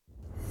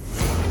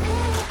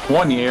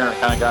One year, I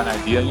kind of got an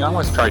idea, I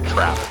want to try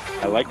trapping.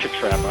 I like to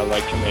trap, I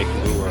like to make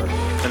lure,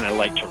 and I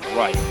like to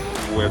write.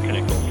 Where can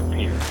I go from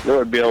here? I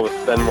would be able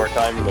to spend more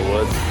time in the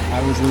woods.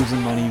 I was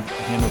losing money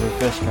hand over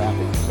fist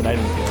trapping, but I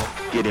didn't care.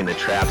 Getting the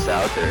traps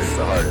out there is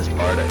the hardest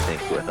part, I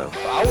think, with them.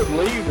 I would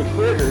leave the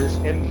critters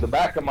in the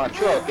back of my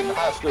truck in the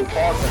high school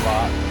parking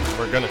lot.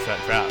 We're going to set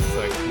traps,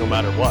 like, no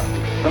matter what.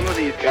 Some of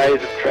these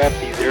guys have trapped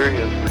these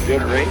areas for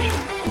generations.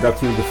 Got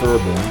through the fur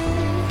bin.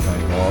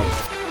 Thank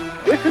God.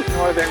 This is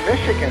northern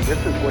Michigan.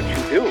 This is what you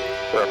do.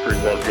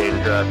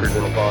 Representing trappers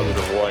in a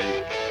positive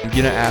light. I'm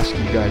going to ask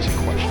you guys a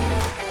question.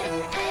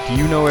 Do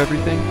you know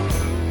everything?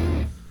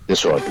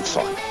 This ought to be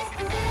fun.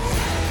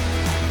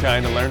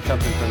 Trying to learn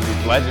something from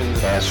these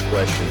legends. Ask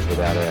questions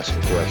without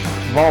asking questions.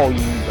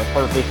 Volumes of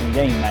Fur Fishing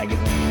Game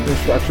magazine.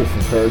 Instruction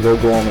from Parago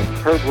Gorman.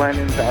 Herb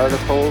Lennon's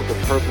articles, the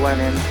Herb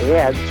Lennon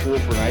ads. True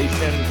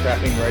information,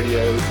 trapping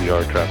radios. We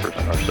are trappers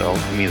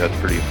ourselves. To me, that's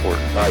pretty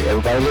important. All right,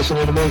 everybody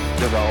listening to me?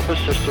 Develop a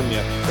system you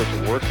have to put the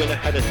work in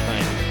ahead of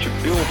time to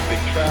build big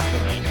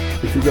trapping line.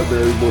 If you got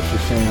berry bushes,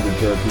 sand, and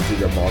turkeys, you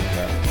got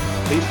bobcat.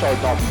 He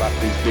started talking about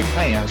these big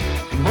pans.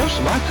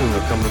 Most of my tuna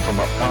are coming from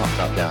up top,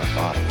 not down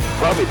bottom.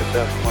 Probably the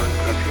best martin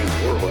country in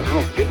the world. I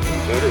don't get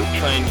any better.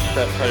 Trying to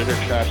set predator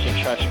traps and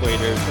trash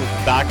waders. The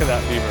back of that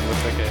beaver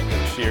looks like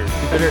it's sheared.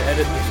 You better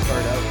edit this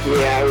part out.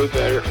 Yeah, we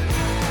better.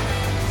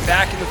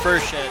 Back in the fur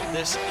shed,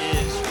 this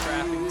is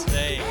Trapping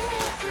Today.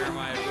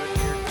 Jeremiah Wood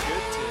here.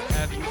 Good to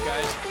have you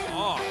guys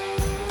on.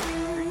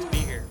 Great to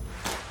be here.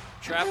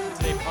 Trapping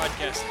Today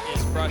podcast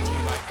is brought to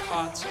you by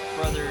Kaatz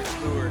Brothers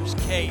Lures,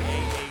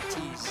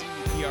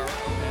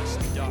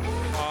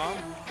 KAATZBROS.com.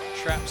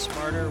 Trap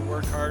smarter,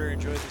 work harder,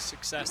 enjoy the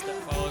success that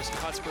follows.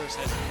 Kaatz Bros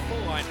has a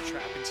full line of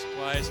trapping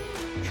supplies,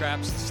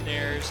 traps and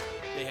snares.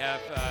 They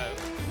have a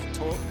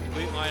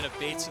complete line of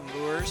baits and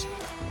lures.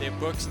 They have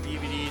books,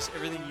 DVDs,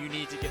 everything you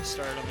need to get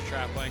started on the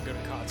trap line. Go to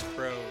Kaatz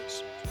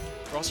Bros.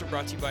 We're also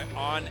brought to you by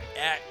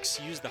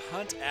OnX. Use the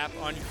Hunt app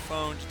on your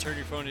phone to turn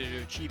your phone into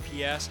a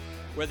GPS.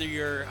 Whether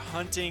you're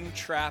hunting,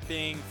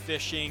 trapping,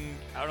 fishing,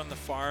 out on the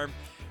farm,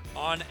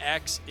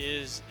 OnX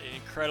is an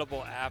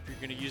incredible app. You're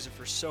going to use it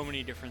for so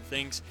many different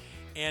things.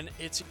 And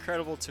it's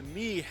incredible to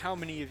me how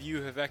many of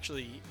you have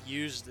actually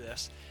used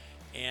this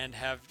and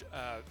have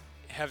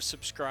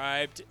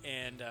subscribed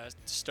and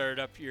started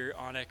up your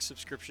OnX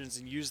subscriptions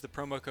and use the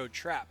promo code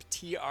TRAP,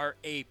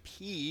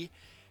 TRAP,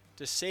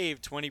 to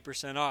save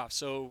 20% off.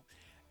 So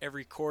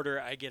every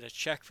quarter I get a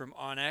check from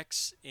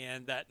OnX,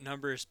 and that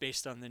number is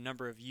based on the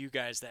number of you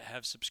guys that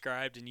have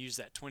subscribed and use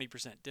that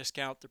 20%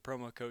 discount, the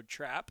promo code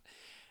TRAP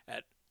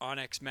at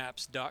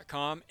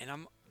onxmaps.com. And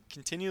I'm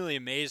continually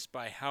amazed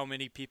by how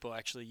many people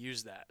actually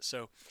use that.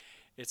 So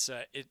it's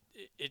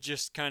it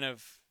just kind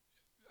of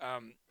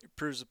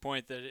proves the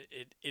point that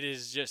it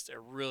is just a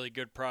really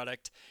good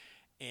product.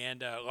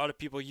 And a lot of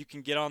people, you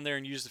can get on there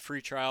and use the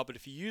free trial, but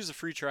if you use the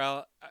free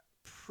trial, I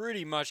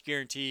pretty much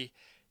guarantee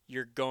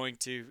you're going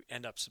to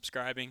end up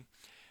subscribing.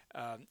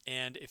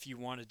 And if you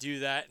want to do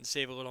that and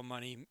save a little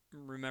money,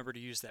 remember to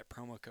use that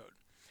promo code.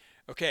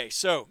 Okay,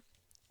 so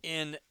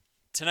in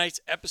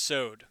tonight's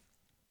episode,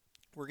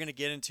 we're going to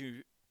get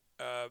into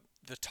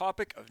the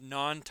topic of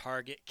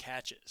non-target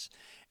catches.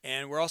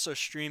 And we're also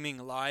streaming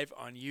live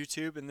on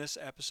YouTube in this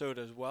episode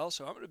as well.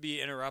 So I'm going to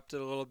be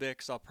interrupted a little bit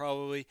because I'll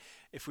probably,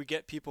 if we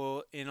get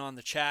people in on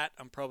the chat,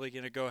 I'm probably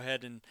going to go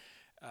ahead and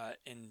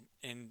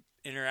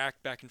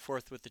interact back and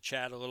forth with the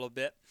chat a little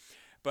bit.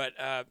 But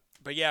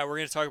yeah, we're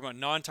going to talk about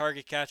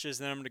non-target catches.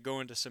 Then I'm going to go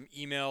into some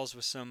emails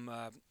with some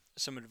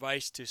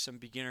advice to some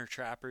beginner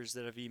trappers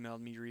that have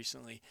emailed me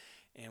recently,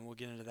 and we'll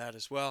get into that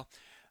as well.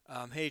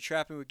 Hey,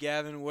 Trapping with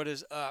Gavin, what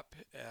is up?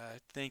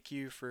 Thank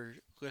you for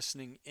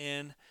listening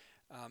in.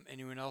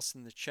 Anyone else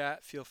in the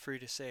chat, feel free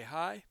to say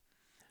hi.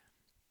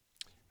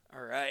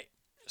 All right.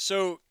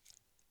 So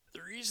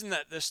the reason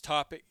that this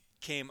topic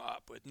came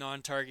up with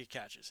non-target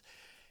catches,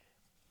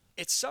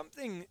 it's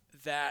something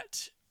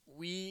that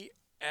we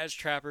as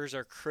trappers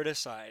are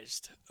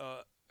criticized.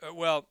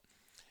 Well,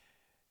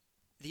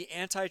 the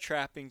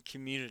anti-trapping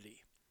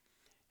community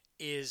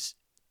is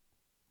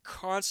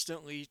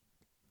constantly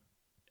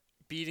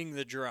beating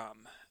the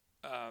drum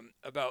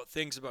about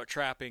things about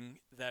trapping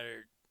that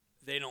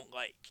they don't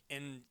like.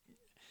 And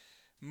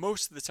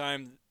most of the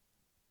time,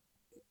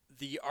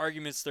 the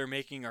arguments they're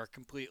making are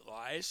complete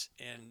lies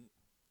and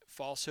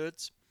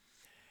falsehoods.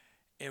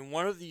 And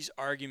one of these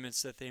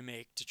arguments that they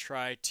make to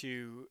try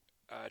to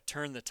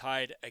turn the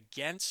tide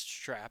against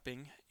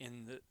trapping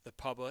in the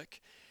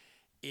public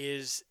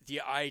is the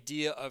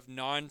idea of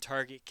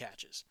non-target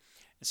catches.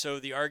 And so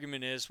the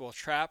argument is, well,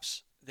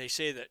 they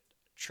say that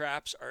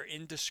traps are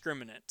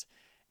indiscriminate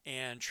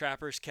and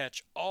trappers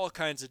catch all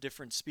kinds of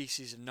different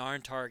species of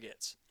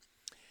non-targets,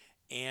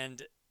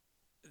 and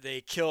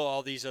they kill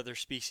all these other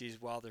species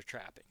while they're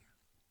trapping.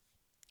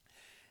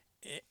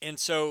 And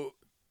so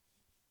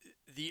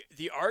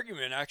the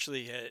argument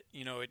actually,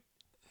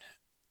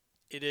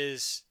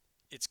 it's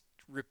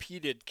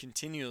repeated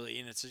continually,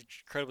 and it's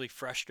incredibly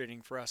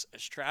frustrating for us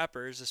as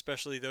trappers,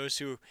 especially those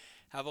who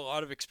have a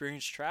lot of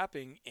experience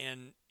trapping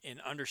and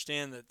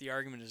understand that the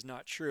argument is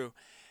not true.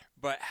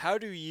 But how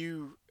do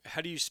you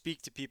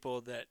speak to people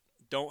that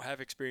don't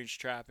have experience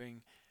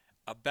trapping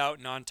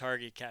about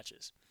non-target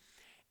catches?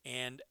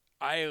 And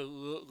I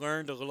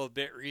learned a little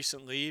bit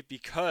recently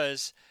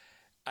because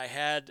I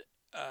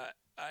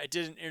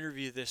did an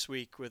interview this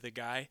week with a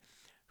guy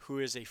who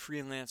is a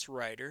freelance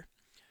writer,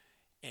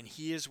 and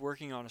he is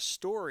working on a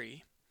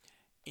story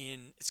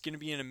it's going to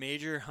be in a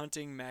major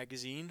hunting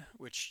magazine,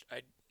 which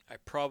I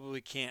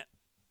probably can't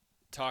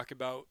talk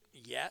about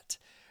yet,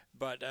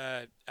 but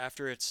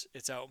after it's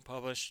out and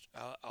published,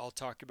 I'll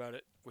talk about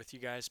it with you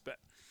guys. But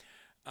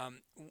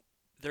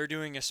they're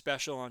doing a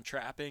special on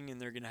trapping, and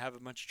they're going to have a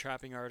bunch of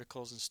trapping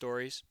articles and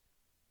stories.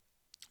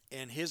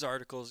 And his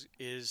articles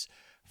is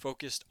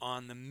focused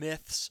on the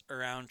myths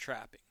around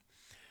trapping.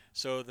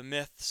 So the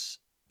myths,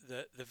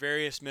 the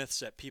various myths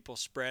that people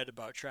spread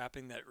about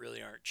trapping that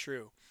really aren't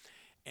true.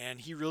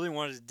 And he really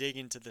wanted to dig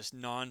into this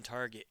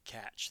non-target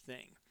catch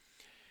thing.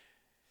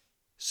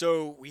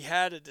 So we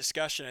had a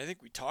discussion. I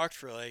think we talked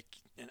for like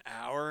an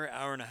hour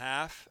and a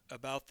half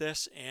about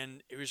this,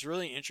 and it was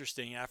really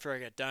interesting. After I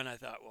got done, I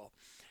thought, well,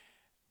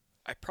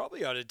 I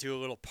probably ought to do a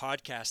little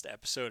podcast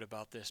episode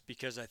about this,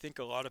 because I think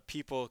a lot of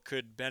people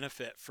could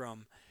benefit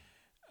from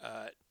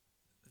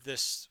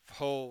this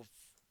whole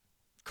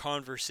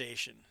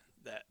conversation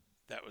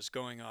that was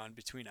going on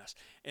between us.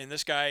 And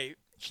this guy,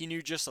 he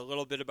knew just a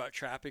little bit about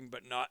trapping,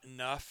 but not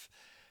enough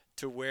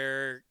to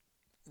where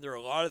there are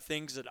a lot of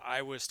things that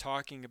I was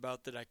talking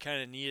about that I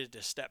kind of needed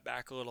to step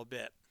back a little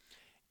bit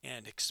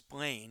and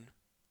explain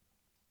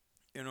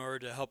in order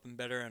to help him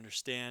better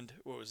understand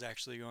what was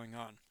actually going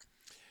on.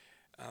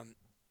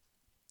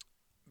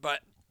 But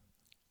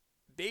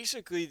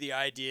basically the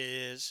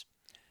idea is,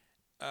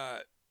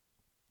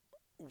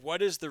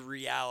 what is the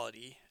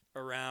reality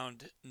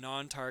around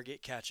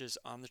non-target catches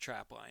on the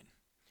trap line?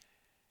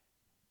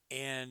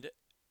 And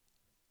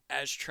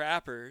as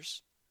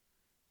trappers,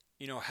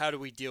 how do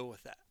we deal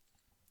with that?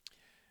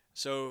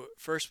 So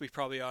first, we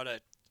probably ought to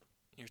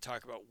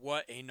talk about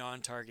what a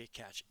non-target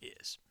catch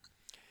is.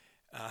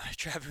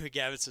 Trapping with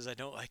Gavin says, I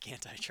don't like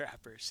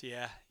anti-trappers.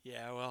 Yeah,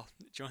 well,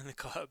 join the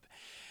club.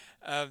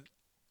 A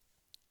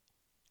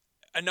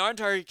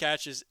non-target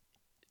catch is,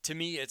 to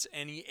me, it's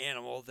any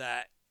animal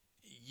that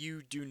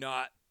you do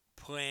not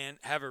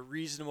have a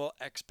reasonable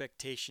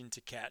expectation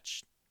to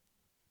catch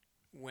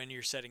when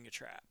you're setting a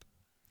trap.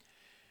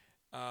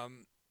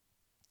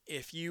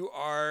 If you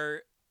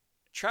are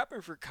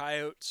trapping for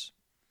coyotes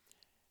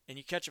and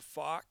you catch a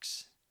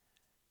fox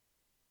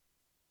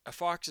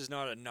is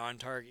not a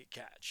non-target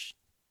catch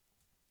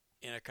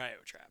in a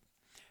coyote trap.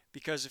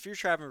 Because if you're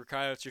trapping for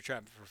coyotes, you're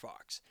trapping for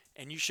fox.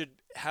 And you should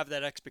have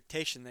that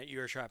expectation that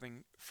you are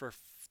trapping for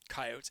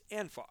coyotes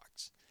and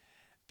fox,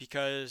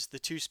 because the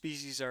two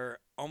species are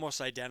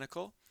almost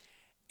identical,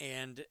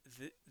 and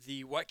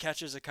the what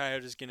catches a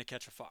coyote is going to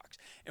catch a fox.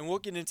 And we'll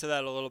get into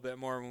that a little bit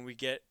more when we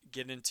get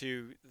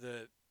into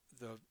the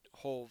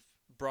whole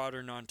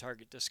broader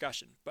non-target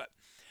discussion. But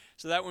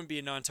so that wouldn't be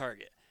a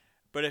non-target.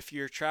 But if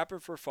you're trapping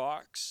for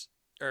fox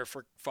or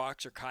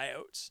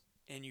coyotes,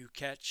 and you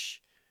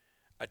catch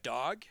a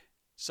dog,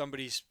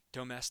 somebody's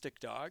domestic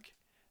dog,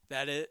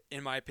 that is,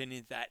 in my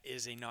opinion, that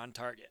is a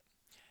non-target,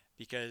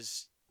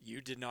 because you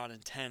did not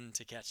intend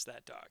to catch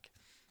that dog.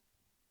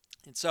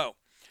 And so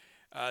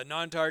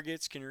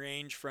non-targets can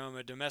range from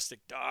a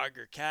domestic dog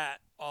or cat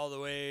all the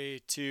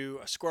way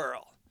to a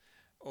squirrel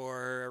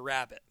or a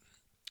rabbit,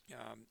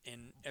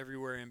 and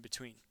everywhere in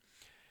between.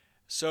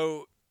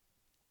 So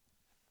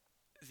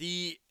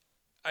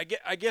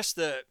I guess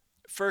the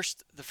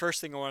first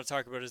thing I want to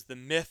talk about is the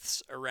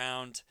myths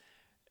around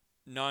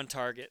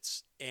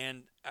non-targets.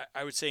 And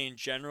I would say in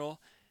general,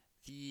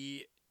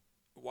 the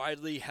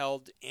widely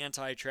held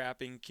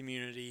anti-trapping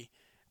community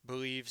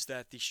believes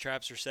that these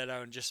traps are set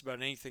out and just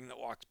about anything that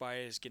walks by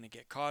is going to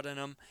get caught in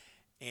them,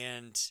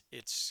 and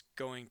it's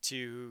going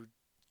to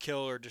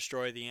kill or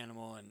destroy the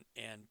animal,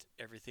 and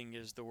everything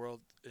is, the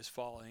world is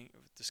falling,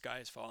 the sky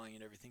is falling,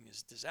 and everything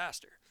is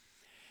disaster.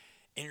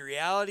 In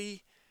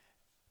reality,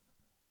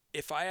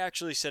 if I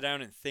actually sit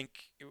down and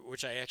think,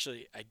 which I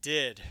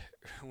did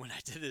when I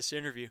did this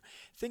interview,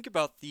 think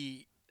about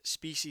the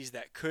species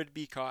that could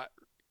be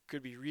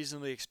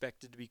reasonably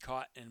expected to be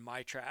caught in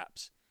my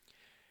traps.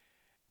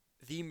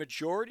 The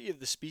majority of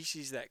the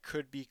species that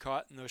could be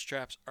caught in those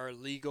traps are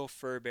legal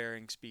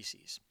fur-bearing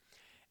species.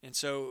 And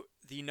so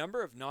the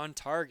number of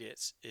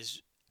non-targets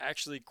is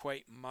actually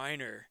quite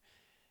minor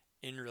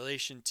in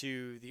relation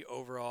to the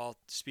overall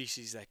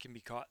species that can be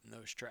caught in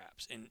those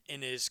traps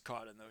and is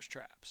caught in those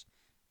traps.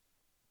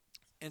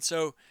 And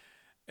so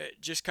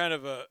just kind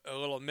of a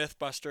little myth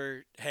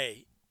buster,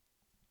 hey,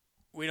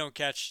 we don't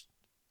catch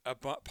a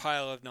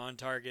pile of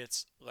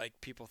non-targets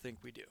like people think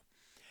we do.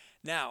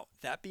 Now,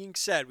 that being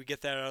said, we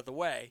get that out of the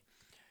way.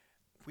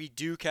 We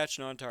do catch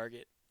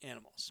non-target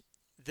animals.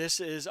 This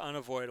is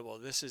unavoidable.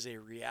 This is a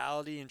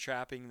reality in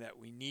trapping that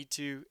we need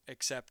to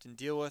accept and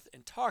deal with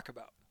and talk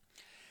about.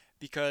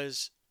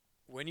 Because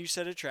when you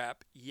set a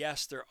trap,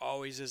 yes, there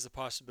always is the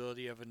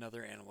possibility of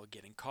another animal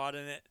getting caught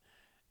in it,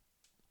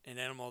 an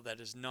animal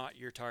that is not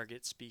your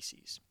target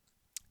species.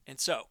 And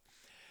so,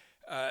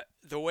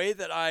 The way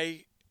that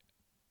I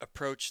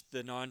approach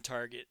the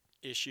non-target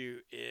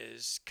issue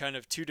is kind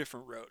of two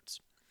different roads.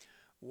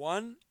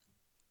 One,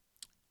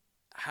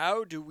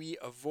 how do we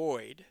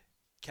avoid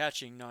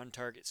catching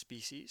non-target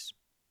species?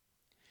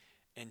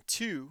 And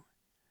two,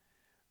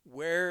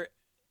 where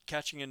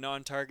catching a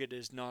non-target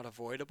is not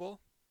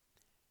avoidable,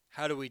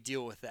 how do we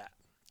deal with that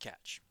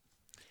catch?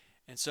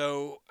 And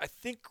so I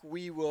think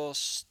we will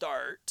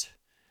start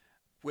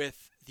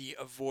with the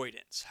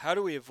avoidance. How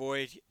do we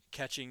avoid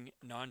catching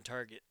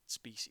non-target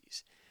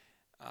species?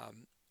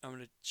 I'm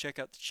going to check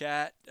out the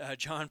chat.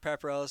 John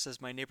Paparella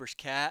says, my neighbor's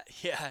cat.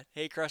 Yeah.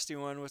 Hey, Krusty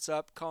One, what's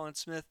up? Colin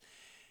Smith.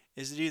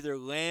 Is it either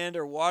land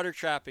or water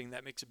trapping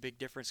that makes a big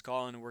difference,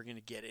 Colin? And we're going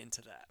to get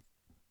into that.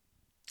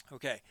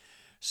 Okay.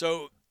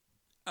 So,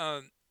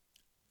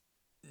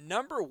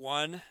 number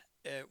one,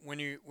 when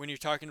you're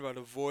talking about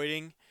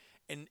avoiding,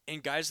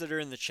 and guys that are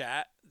in the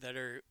chat that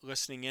are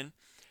listening in,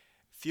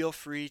 feel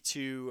free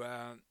to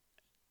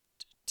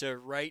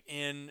write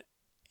in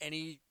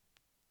any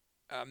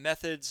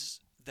methods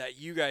that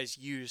you guys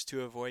use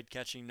to avoid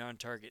catching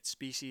non-target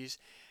species.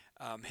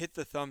 Hit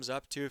the thumbs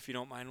up too if you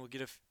don't mind.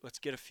 Let's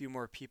get a few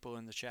more people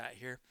in the chat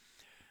here.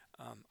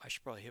 I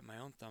should probably hit my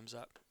own thumbs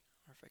up.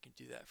 I wonder if I can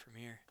do that from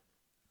here.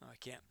 Oh, I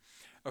can't.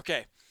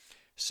 Okay,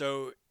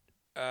 so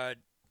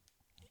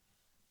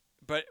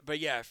but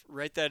yeah,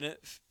 write that in,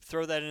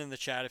 throw that in the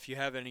chat if you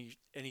have any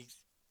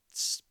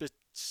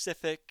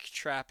specific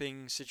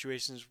trapping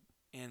situations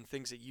and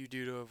things that you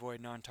do to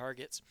avoid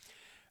non-targets.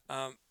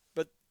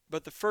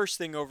 But the first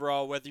thing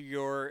overall, whether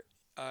you're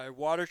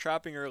water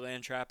trapping or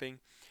land trapping,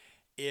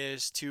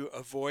 is to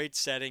avoid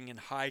setting in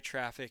high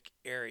traffic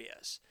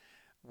areas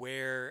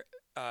where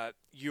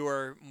you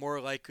are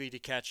more likely to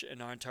catch a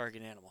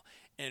non-target animal.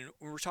 And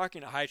when we're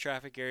talking high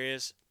traffic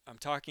areas, I'm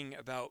talking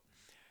about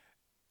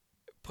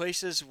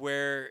places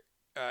where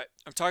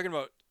I'm talking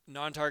about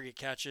non-target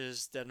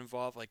catches that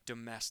involve like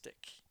domestic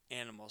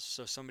animals,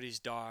 so somebody's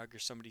dog or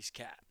somebody's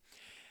cat.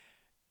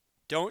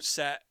 Don't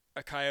set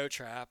a coyote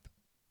trap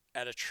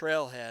at a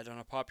trailhead on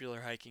a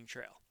popular hiking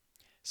trail.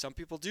 Some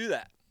people do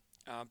that.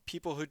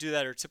 People who do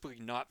that are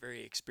typically not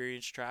very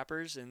experienced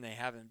trappers, and they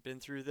haven't been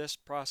through this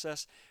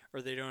process,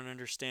 or they don't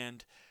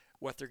understand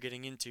what they're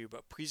getting into.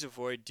 But please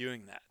avoid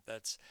doing that.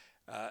 That's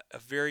a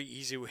very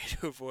easy way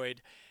to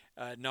avoid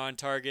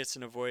non-targets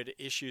and avoid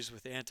issues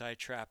with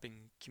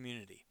anti-trapping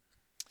community.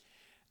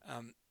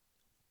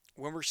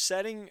 When we're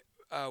setting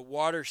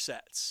water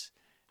sets,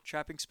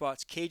 trapping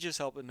spots, cages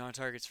help with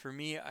non-targets. For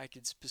me, I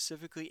could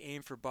specifically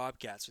aim for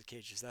bobcats with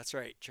cages. That's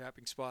right,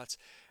 trapping spots.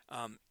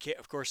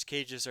 Of course,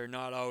 cages are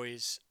not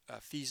always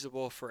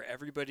feasible for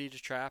everybody to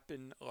trap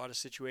in a lot of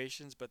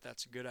situations, but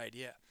that's a good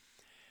idea.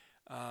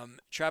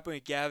 Trapping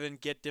with Gavin,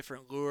 get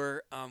different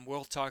lure.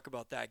 We'll talk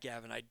about that,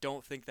 Gavin. I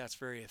don't think that's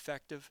very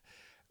effective,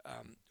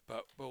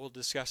 but we'll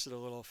discuss it a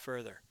little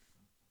further.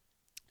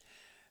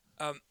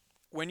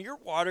 When you're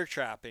water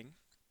trapping,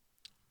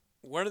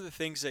 one of the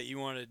things that you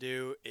want to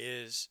do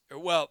is,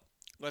 well,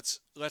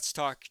 let's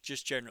talk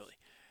just generally.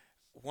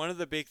 One of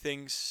the big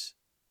things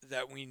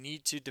that we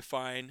need to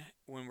define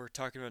when we're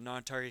talking about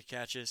non-target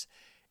catches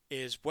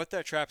is what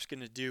that trap's going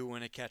to do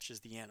when it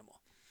catches the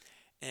animal.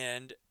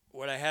 And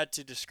what I had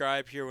to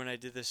describe here when I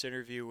did this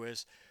interview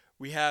was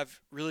we have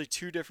really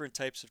two different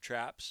types of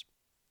traps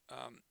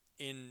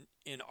in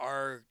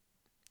our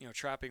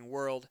trapping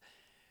world.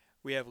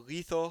 We have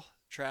lethal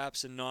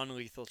traps and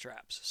non-lethal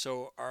traps.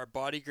 So our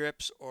body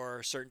grips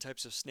or certain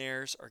types of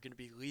snares are going to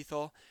be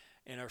lethal,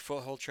 and our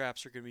foothold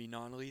traps are going to be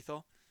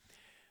non-lethal.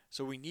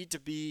 So we need to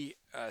be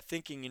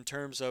thinking in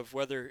terms of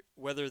whether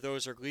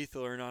those are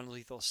lethal or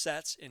non-lethal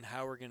sets and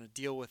how we're going to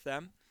deal with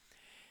them.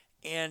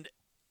 And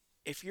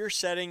if you're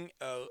setting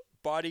a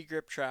body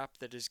grip trap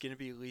that is going to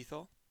be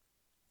lethal,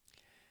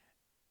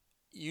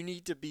 you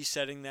need to be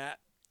setting that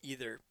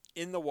either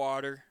in the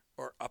water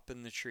or up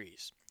in the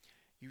trees.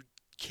 You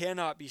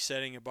cannot be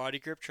setting a body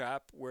grip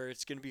trap where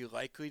it's going to be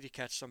likely to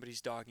catch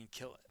somebody's dog and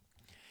kill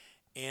it.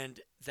 And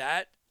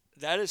that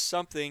is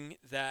something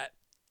that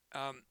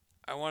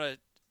I want to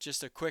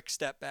just a quick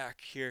step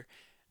back here.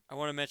 I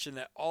want to mention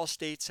that all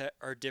states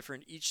are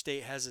different. Each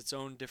state has its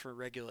own different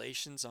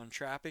regulations on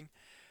trapping,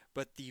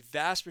 but the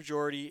vast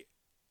majority,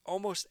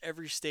 almost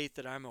every state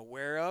that I'm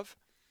aware of,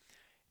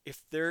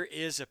 if there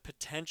is a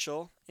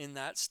potential in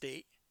that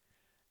state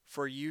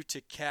for you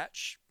to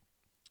catch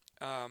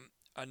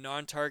a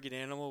non-target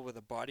animal with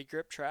a body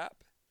grip trap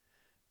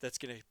that's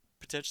going to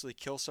potentially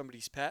kill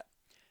somebody's pet,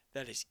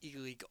 that is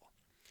illegal.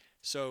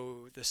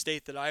 So the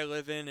state that I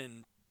live in,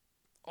 and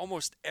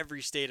almost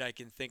every state I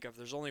can think of,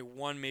 there's only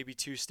one, maybe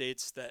two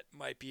states that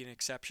might be an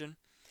exception.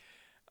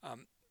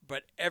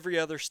 But every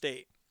other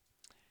state,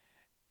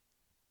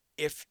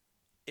 if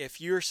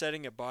you're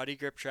setting a body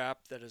grip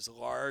trap that is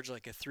large,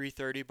 like a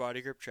 330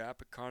 body grip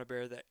trap, a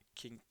conibear that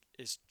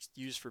is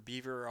used for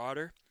beaver or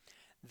otter,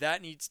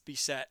 that needs to be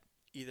set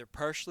either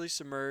partially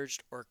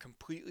submerged or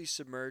completely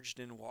submerged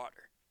in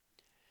water.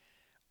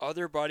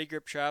 Other body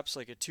grip traps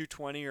like a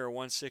 220 or a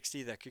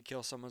 160 that could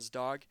kill someone's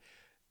dog,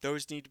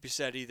 those need to be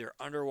set either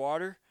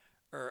underwater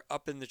or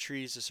up in the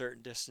trees a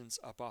certain distance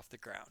up off the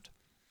ground.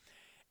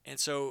 And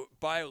so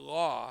by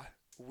law,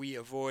 we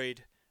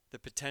avoid the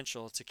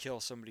potential to kill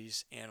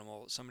somebody's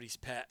animal, somebody's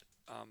pet,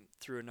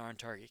 through a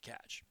non-target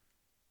catch.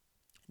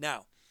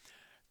 Now,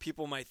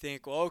 people might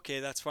think, well, okay,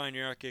 that's fine,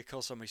 you're not going to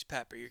kill somebody's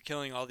pet, but you're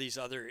killing all these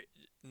other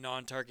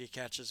non-target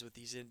catches with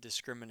these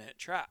indiscriminate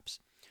traps.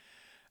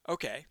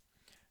 Okay,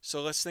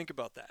 so let's think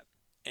about that.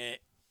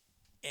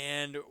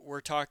 And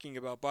we're talking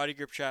about body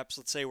grip traps.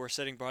 Let's say we're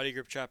setting body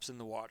grip traps in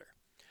the water.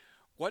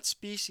 What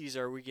species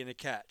are we going to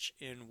catch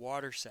in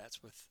water sets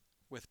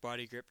with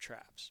body grip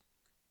traps?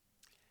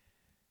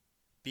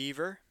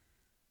 Beaver,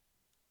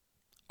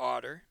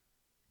 otter,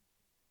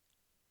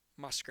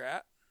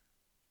 muskrat,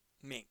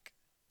 mink.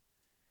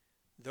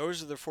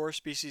 Those are the 4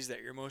 species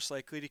that you're most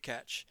likely to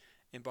catch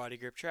in body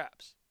grip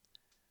traps.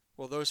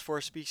 Well, those 4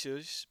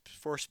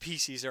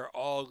 species are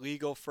all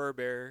legal fur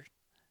bearer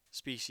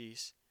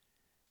species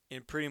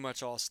in pretty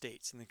much all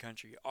states in the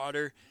country.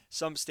 Otter,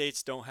 some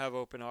states don't have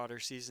open otter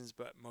seasons,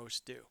 but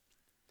most do.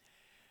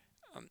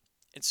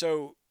 And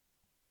so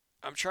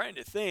I'm trying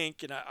to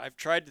think, and I've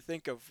tried to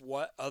think of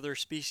what other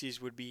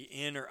species would be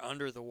in or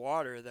under the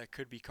water that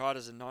could be caught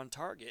as a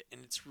non-target,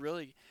 and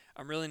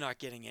I'm really not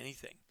getting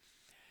anything.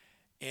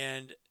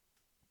 And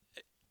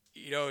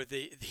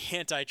the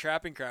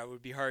anti-trapping crowd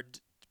would be hard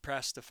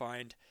pressed to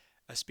find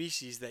a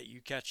species that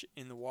you catch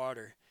in the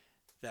water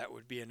that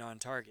would be a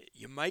non-target.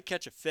 You might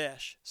catch a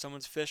fish.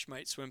 Someone's fish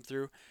might swim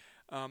through.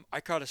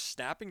 I caught a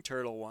snapping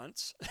turtle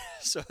once,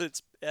 so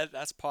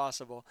that's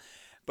possible.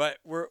 But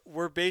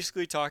we're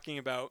basically talking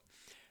about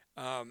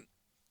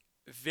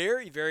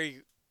very,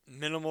 very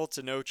minimal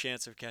to no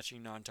chance of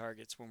catching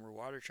non-targets when we're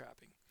water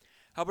trapping.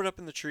 How about up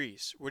in the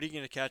trees? What are you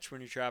going to catch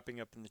when you're trapping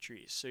up in the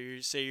trees? So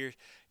you say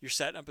you're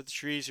setting up at the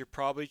trees. You're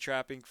probably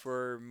trapping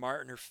for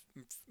marten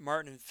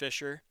and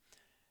fisher.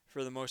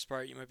 For the most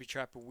part, you might be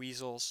trapping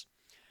weasels.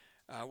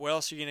 What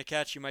else are you going to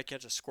catch? You might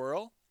catch a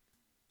squirrel.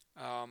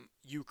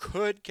 You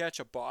could catch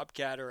a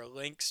bobcat or a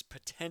lynx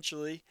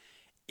potentially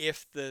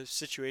if the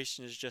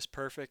situation is just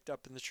perfect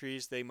up in the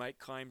trees. They might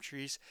climb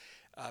trees.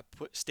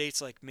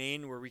 States like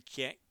Maine where we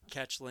can't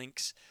catch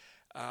lynx,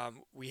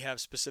 we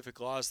have specific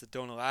laws that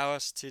don't allow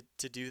us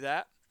to do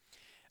that.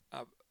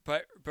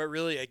 But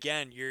really,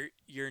 again,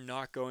 you're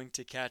not going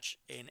to catch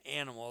an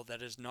animal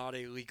that is not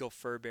a legal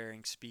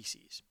fur-bearing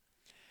species.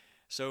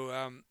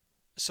 So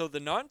the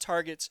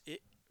non-targets,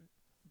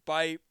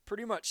 by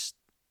pretty much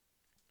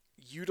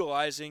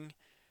utilizing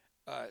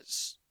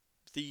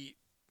the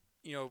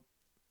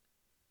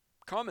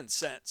common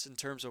sense in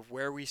terms of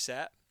where we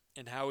set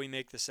and how we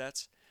make the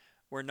sets,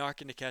 we're not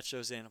going to catch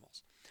those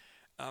animals.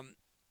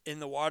 In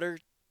the water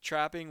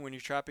trapping, when you're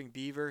trapping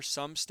beaver,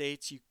 some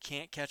states you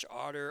can't catch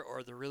otter,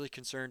 or they're really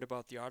concerned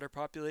about the otter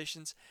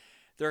populations.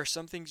 There are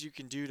some things you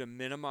can do to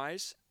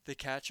minimize the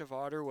catch of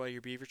otter while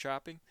you're beaver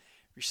trapping.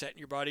 If you're setting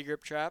your body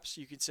grip traps,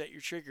 you can set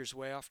your triggers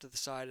way off to the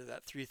side of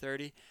that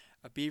 330.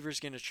 A beaver's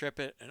going to trip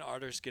it, an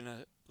otter's going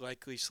to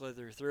likely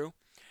slither through.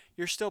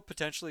 You're still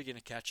potentially going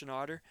to catch an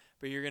otter,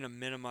 but you're going to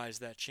minimize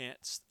that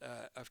chance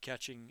of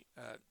catching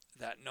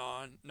that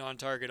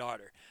non-target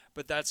otter.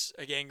 But that's,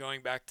 again,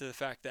 going back to the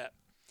fact that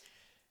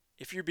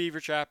if you're beaver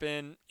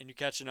trapping and you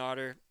catch an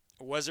otter,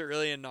 was it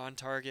really a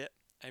non-target?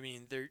 I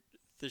mean, their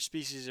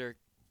species are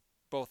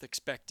both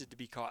expected to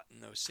be caught in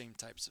those same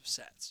types of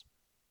sets.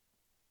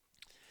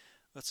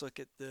 Let's look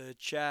at the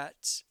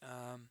chat.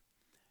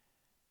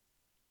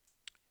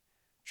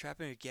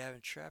 Trapping with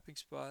Gavin, trapping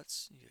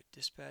spots,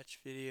 dispatch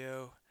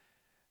video.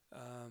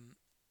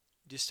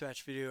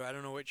 Dispatch video, I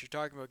don't know what you're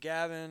talking about,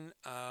 Gavin.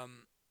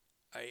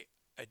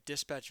 A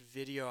dispatch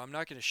video, I'm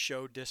not going to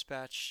show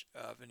dispatch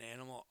of an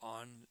animal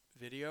on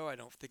video. I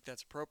don't think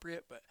that's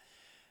appropriate, but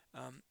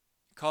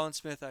Colin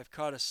Smith, I've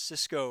caught a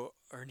Cisco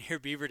or near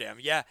Beaver Dam.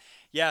 Yeah,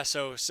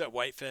 so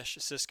whitefish,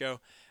 Cisco.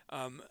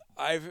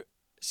 I've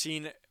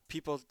seen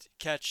people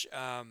catch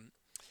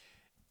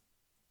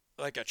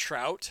like a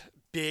trout,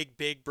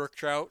 big brook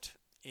trout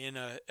in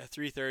a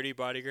 330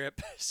 body grip.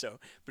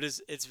 But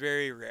it's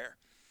very rare.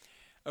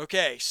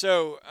 Okay,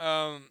 so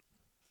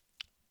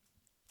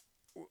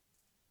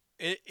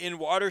in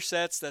water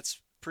sets,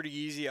 that's pretty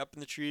easy. Up in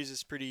the trees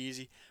is pretty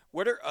easy.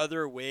 What are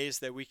other ways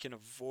that we can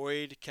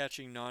avoid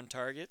catching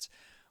non-targets?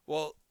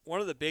 Well,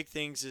 one of the big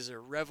things is a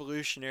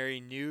revolutionary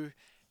new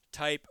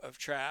type of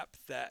trap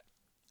that,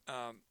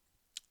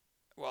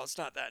 it's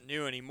not that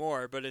new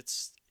anymore, but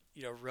it's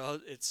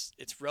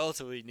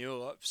relatively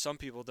new. Some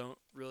people don't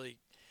really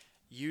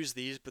use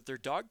these, but they're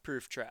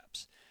dog-proof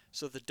traps.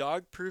 So the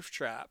dog-proof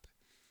trap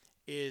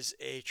is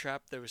a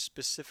trap that was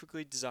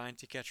specifically designed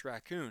to catch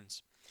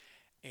raccoons.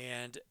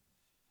 And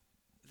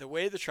the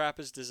way the trap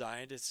is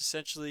designed, it's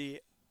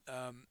essentially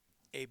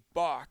a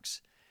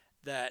box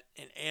that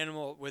an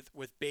animal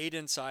with bait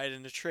inside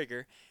and a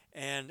trigger,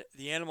 and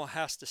the animal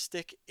has to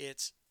stick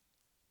its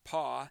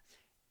paw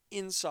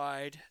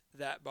inside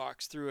that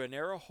box through a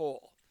narrow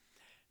hole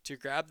to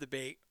grab the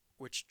bait,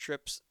 which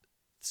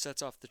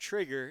sets off the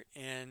trigger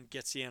and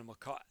gets the animal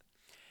caught.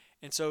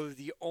 And so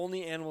the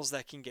only animals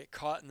that can get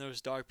caught in those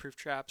dog-proof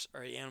traps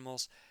are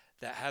animals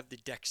that have the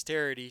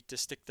dexterity to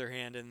stick their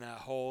hand in that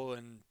hole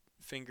and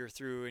finger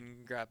through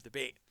and grab the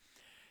bait.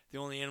 The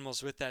only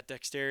animals with that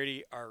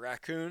dexterity are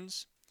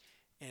raccoons,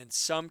 and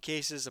some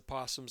cases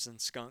opossums and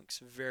skunks,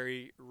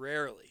 very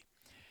rarely.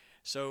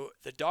 So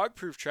the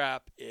dog-proof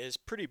trap is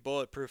pretty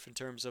bulletproof in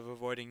terms of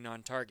avoiding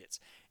non-targets.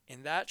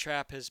 And that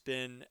trap has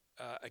been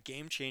a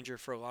game changer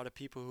for a lot of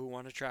people who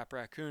want to trap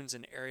raccoons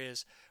in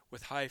areas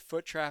with high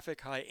foot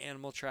traffic, high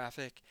animal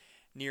traffic,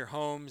 near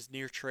homes,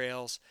 near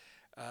trails.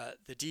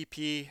 The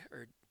DP,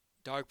 or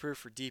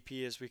dog-proof, or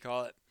DP as we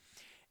call it,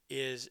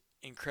 is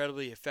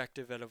incredibly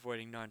effective at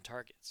avoiding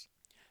non-targets.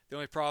 The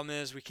only problem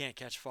is we can't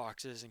catch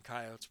foxes and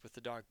coyotes with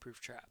the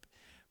dog-proof trap.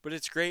 But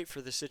it's great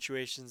for the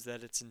situations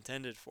that it's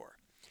intended for.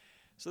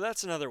 So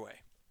that's another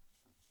way.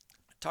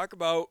 Talk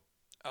about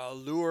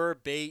lure,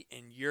 bait,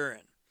 and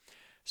urine.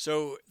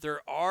 So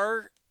there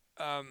are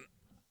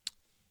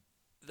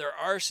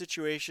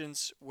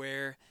situations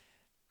where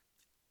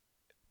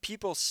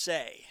people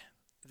say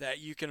that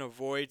you can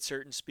avoid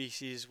certain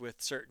species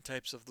with certain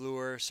types of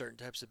lure, certain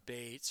types of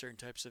bait, certain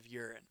types of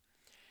urine.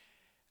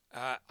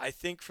 I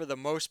think for the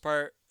most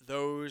part,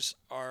 those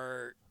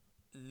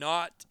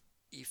methods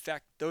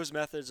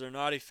are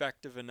not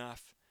effective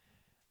enough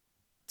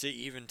to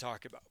even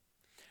talk about.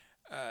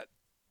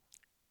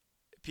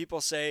 People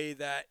say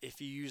that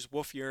if you use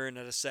wolf urine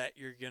at a set,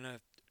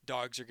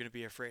 dogs are gonna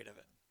be afraid of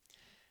it,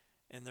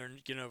 and they're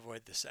gonna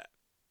avoid the set.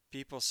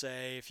 People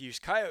say if you use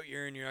coyote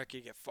urine, you're not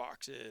gonna get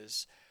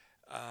foxes.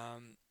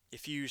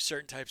 If you use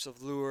certain types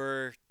of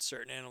lure,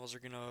 certain animals are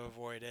gonna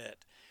avoid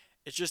it.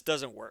 It just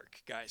doesn't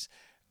work, guys.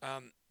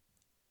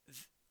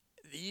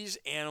 These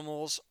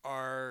animals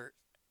are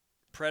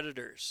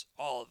predators,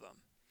 all of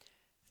them.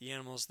 The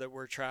animals that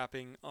we're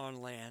trapping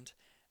on land,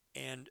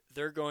 and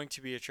they're going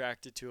to be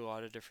attracted to a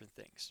lot of different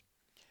things.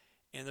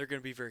 And they're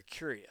going to be very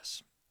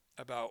curious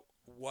about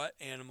what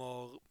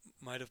animal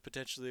might have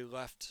potentially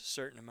left a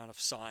certain amount of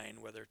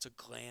sign, whether it's a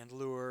gland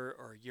lure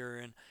or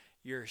urine.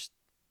 You're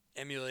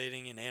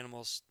emulating an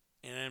animal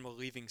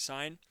leaving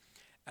sign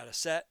at a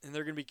set, and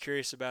they're going to be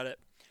curious about it.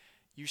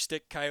 You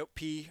stick coyote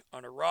pee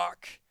on a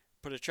rock,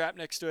 put a trap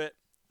next to it.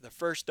 The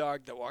first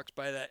dog that walks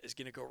by that is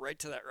going to go right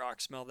to that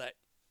rock, smell that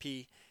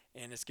pee,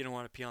 and it's going to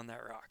want to pee on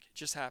that rock. It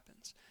just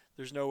happens.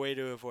 There's no way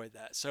to avoid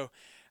that. So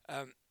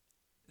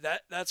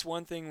that's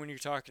one thing when you're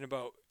talking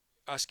about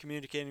us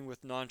communicating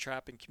with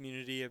non-trapping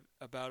community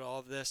about all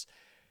of this.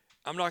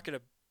 I'm not going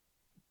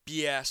to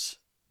BS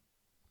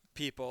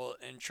people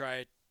and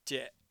try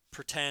to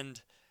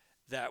pretend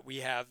that we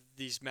have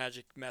these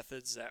magic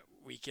methods that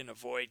we can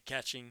avoid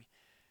catching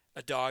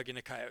a dog in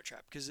a coyote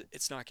trap, because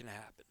it's not going to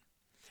happen.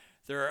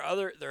 There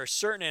are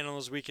certain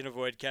animals we can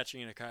avoid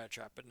catching in a coyote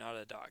trap, but not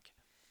a dog.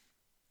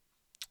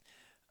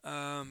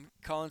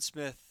 Colin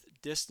Smith,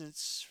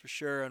 distance for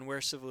sure on where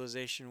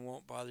civilization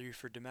won't bother you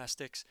for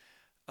domestics.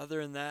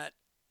 Other than that,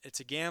 it's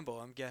a gamble,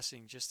 I'm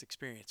guessing, just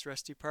experience.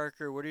 Rusty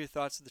Parker, what are your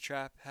thoughts of the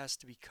trap has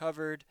to be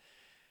covered?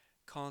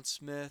 Colin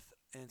Smith,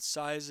 and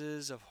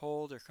sizes of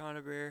hold or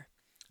conibear.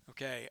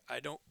 Okay, I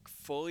don't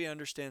fully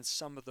understand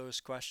some of those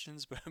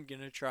questions, but I'm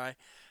going to try.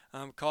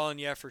 Colin,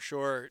 yeah, for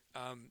sure.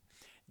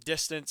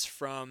 Distance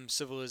from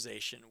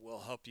civilization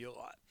will help you a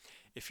lot.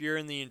 If you're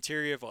in the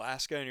interior of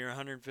Alaska and you're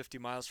 150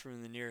 miles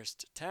from the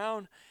nearest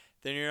town,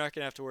 then you're not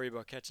going to have to worry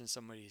about catching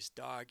somebody's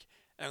dog,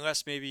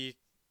 unless maybe you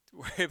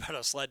worry about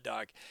a sled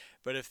dog.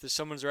 But if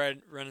someone's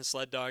running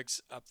sled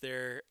dogs up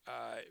there,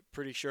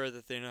 pretty sure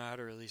that they know how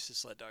to release a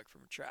sled dog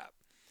from a trap.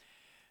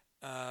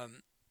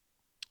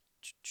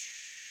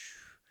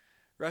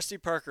 Rusty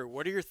Parker,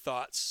 what are your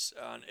thoughts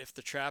on if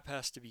the trap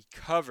has to be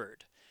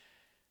covered?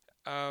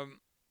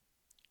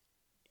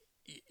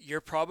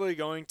 You're probably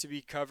going to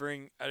be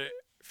covering,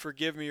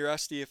 forgive me,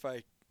 Rusty, if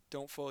I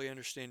don't fully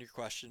understand your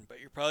question, but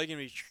you're probably going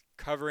to be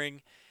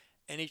covering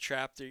any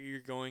trap that you're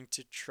going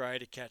to try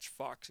to catch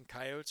fox and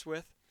coyotes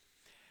with.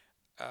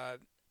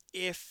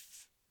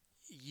 If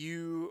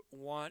you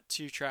want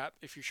to trap,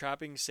 if you're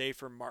trapping, say,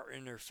 for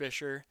marten or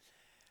fisher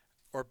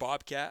or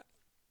bobcat,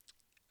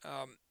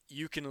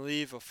 you can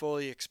leave a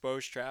fully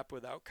exposed trap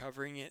without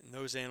covering it, and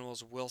those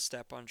animals will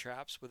step on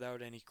traps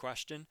without any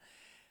question.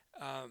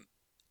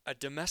 A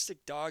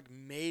domestic dog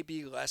may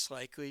be less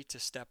likely to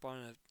step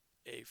on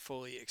a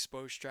fully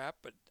exposed trap,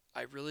 but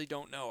I really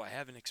don't know. I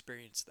haven't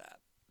experienced that.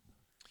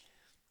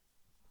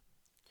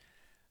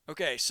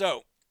 Okay,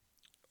 so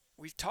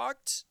we've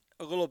talked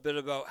a little bit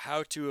about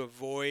how to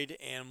avoid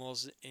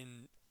animals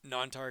in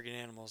non-target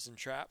animals in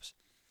traps,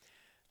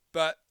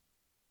 but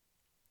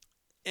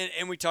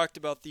and we talked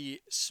about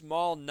the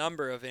small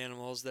number of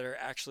animals that are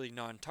actually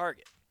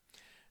non-target.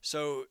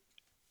 So,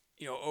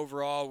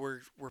 overall,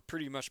 we're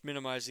pretty much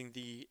minimizing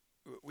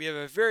we have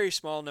a very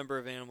small number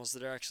of animals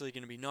that are actually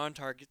going to be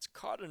non-targets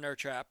caught in our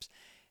traps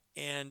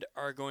and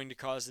are going to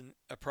cause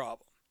a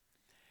problem.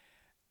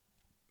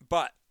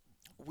 But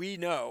we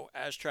know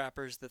as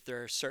trappers that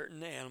there are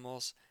certain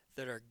animals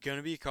that are going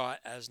to be caught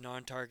as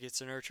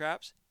non-targets in our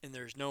traps, and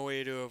there's no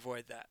way to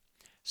avoid that.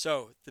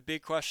 So the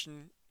big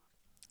question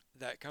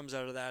that comes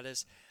out of that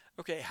is,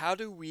 okay, how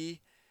do we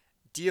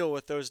deal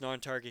with those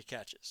non-target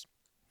catches?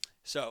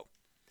 So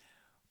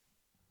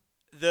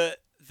the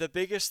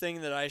biggest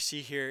thing that I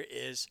see here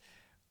is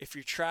if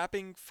you're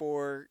trapping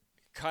for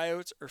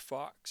coyotes or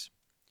fox,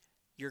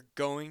 you're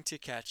going to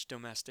catch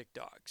domestic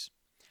dogs.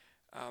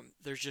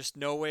 There's just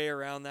no way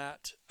around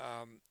that.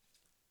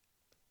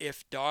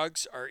 If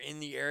dogs are in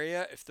the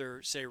area, if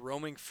they're, say,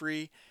 roaming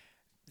free,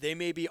 they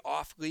may be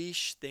off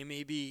leash, they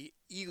may be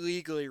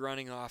illegally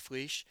running off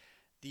leash.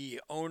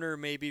 The owner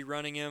may be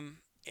running him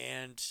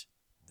and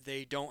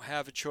they don't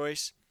have a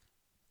choice,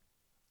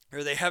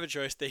 or they have a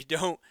choice. They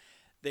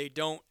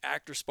don't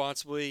act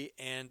responsibly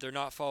and they're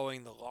not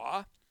following the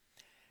law.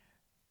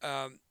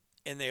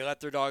 And they let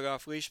their dog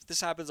off leash. But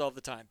this happens all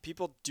the time.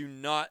 People do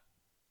not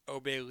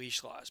obey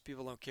leash laws.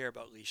 People don't care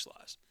about leash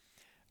laws.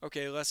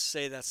 Okay, let's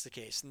say that's the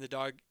case, and the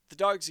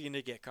dog's going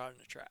to get caught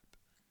in a trap.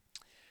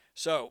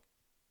 So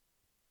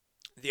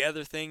the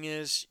other thing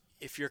is,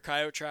 if you're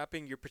coyote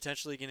trapping, you're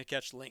potentially going to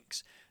catch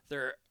lynx.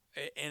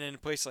 And in a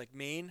place like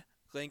Maine,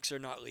 lynx are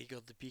not legal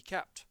to be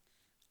kept.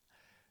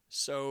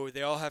 So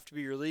they all have to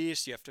be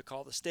released. You have to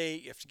call the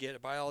state. You have to get a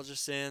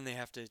biologist in. They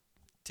have to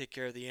take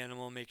care of the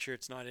animal, make sure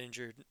it's not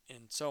injured,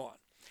 and so on.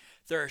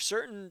 There are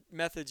certain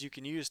methods you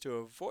can use to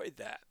avoid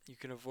that. You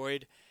can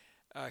avoid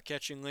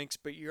catching lynx,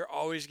 but you're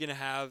always going to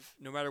have,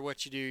 no matter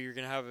what you do, you're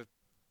going to have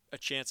a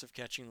chance of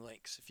catching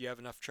lynx if you have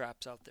enough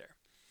traps out there.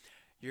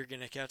 You're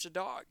going to catch a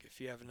dog if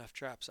you have enough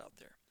traps out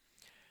there.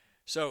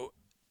 So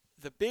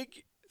the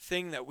big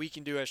thing that we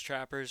can do as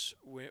trappers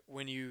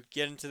when you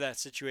get into that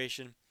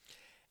situation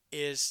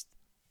is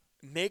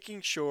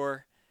making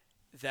sure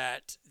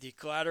that the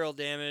collateral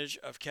damage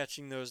of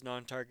catching those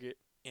non-target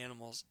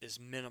animals is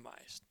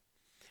minimized.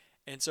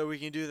 And so we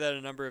can do that a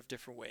number of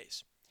different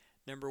ways.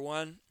 Number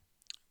one,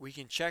 we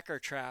can check our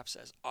traps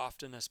as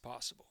often as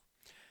possible.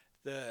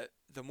 The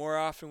more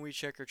often we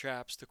check our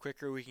traps, the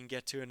quicker we can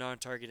get to a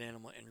non-target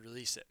animal and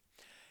release it.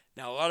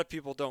 Now, a lot of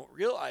people don't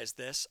realize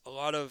this. A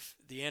lot of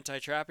the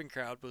anti-trapping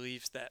crowd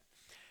believes that,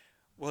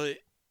 well,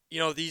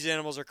 these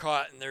animals are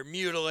caught and they're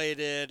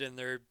mutilated and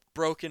they're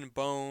broken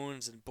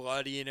bones and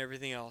bloody and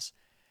everything else.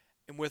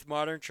 And with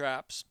modern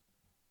traps,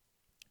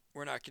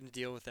 we're not going to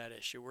deal with that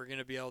issue. We're going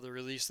to be able to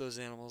release those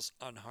animals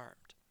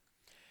unharmed.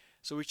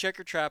 So we check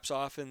our traps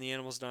often. The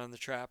animal's not in the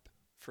trap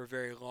for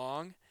very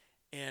long,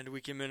 and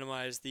we can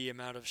minimize the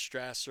amount of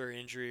stress or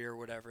injury or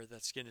whatever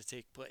that's going to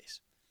take place.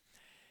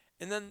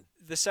 And then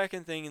the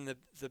second thing, and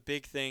the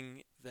big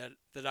thing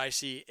that I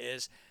see,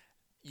 is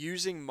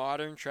using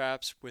modern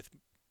traps with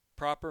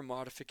proper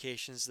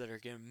modifications that are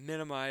going to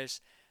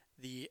minimize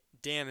the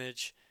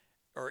damage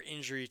or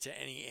injury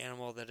to any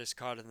animal that is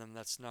caught in them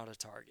that's not a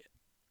target.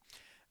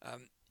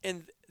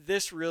 And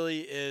this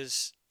really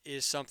is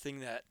something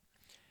that,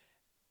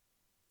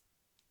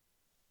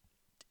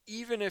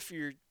 even if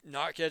you're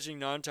not catching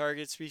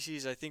non-target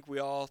species, I think we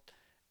all,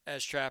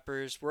 as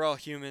trappers, we're all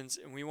humans,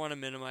 and we want to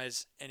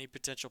minimize any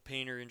potential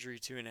pain or injury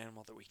to an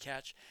animal that we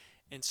catch.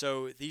 And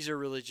so these are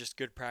really just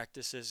good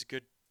practices,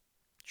 good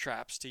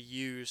traps to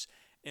use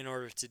in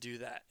order to do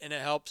that. And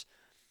it helps.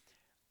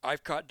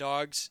 I've caught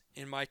dogs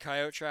in my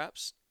coyote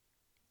traps,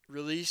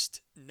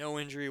 released, no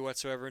injury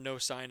whatsoever, no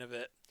sign of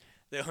it.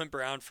 They limp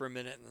around for a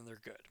minute and then they're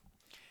good.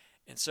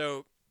 And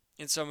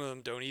some of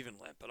them don't even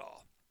limp at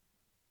all.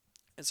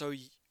 And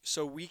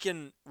so we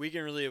can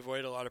really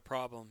avoid a lot of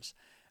problems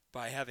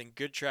by having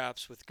good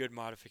traps with good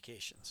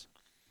modifications.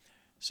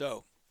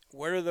 So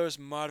what are those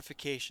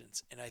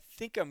modifications? And I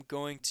think I'm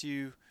going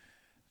to,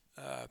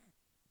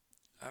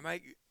 I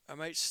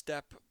might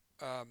step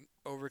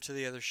over to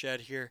the other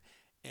shed here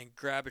and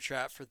grab a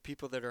trap for the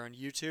people that are on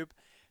YouTube,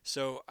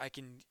 so I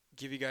can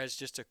give you guys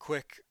just a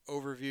quick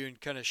overview and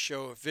kind of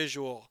show a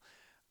visual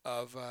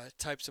of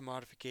types of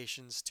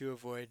modifications to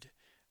avoid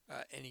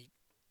any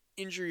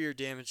injury or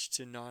damage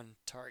to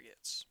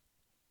non-targets.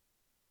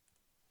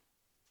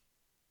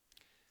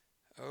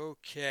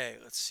 Okay,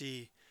 let's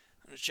see.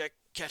 I'm going to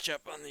catch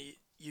up on the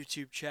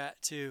YouTube chat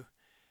too.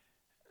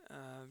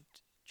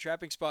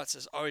 Trapping Spot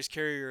says, always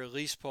carry your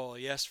release pole.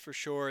 Yes, for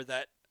sure,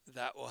 that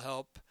will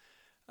help.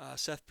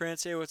 Seth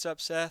Prince, hey, what's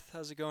up, Seth?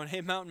 How's it going?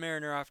 Hey, Mountain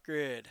Mariner Off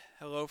Grid.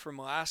 Hello from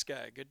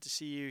Alaska. Good to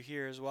see you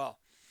here as well.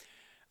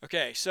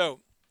 Okay, so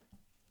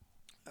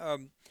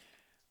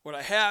what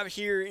I have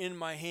here in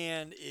my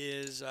hand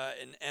is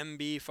an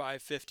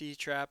MB550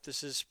 trap.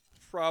 This is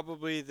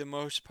probably the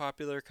most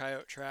popular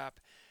coyote trap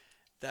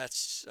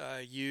that's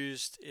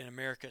used in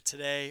America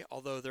today,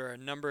 although there are a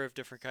number of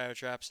different coyote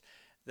traps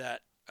that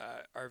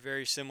are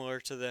very similar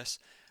to this.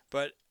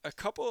 But I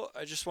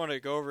just want to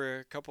go over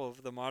a couple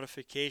of the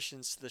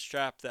modifications to this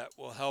trap that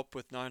will help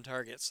with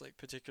non-targets, like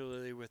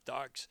particularly with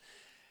dogs.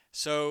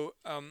 So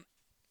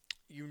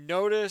you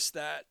notice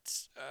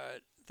that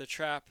the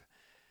trap,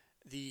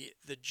 the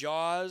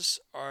jaws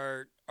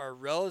are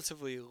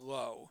relatively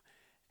low,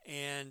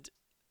 and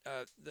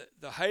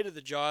the height of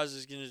the jaws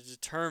is going to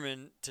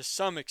determine to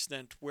some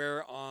extent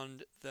where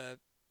on the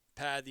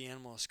pad the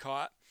animal is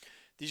caught.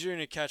 These are going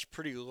to catch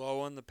pretty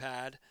low on the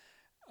pad,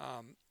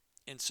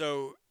 and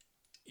so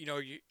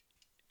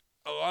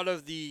a lot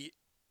of the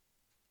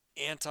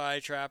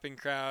anti-trapping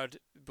crowd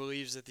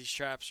believes that these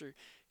traps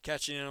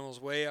catching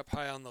animals way up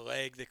high on the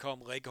leg. They call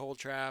them leg hold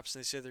traps,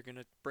 and they say they're going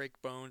to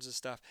break bones and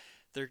stuff.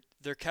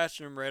 They're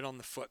catching them right on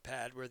the foot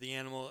pad where the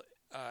animal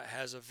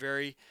has a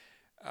very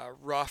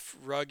rough,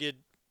 rugged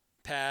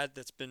pad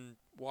that's been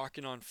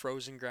walking on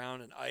frozen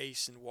ground and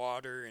ice and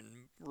water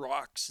and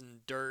rocks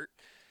and dirt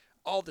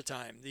all the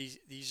time.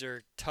 These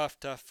are tough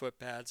foot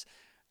pads,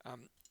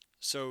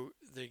 so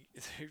they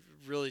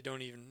really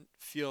don't even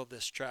feel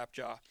this trap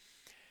jaw.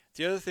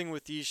 The other thing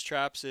with these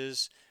traps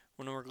is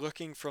when we're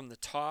looking from the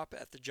top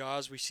at the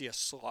jaws, we see a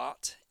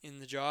slot in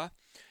the jaw.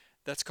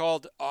 That's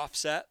called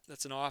offset.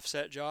 That's an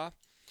offset jaw.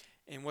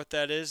 And what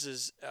that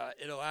is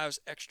it allows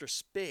extra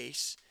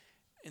space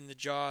in the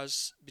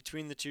jaws,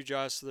 between the two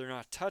jaws, so they're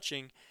not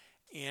touching.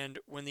 And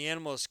when the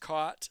animal is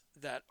caught,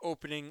 that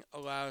opening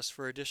allows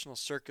for additional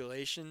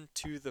circulation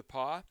to the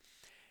paw.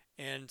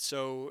 And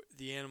so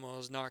the animal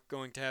is not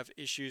going to have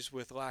issues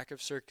with lack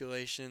of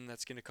circulation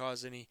that's going to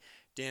cause any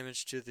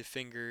damage to the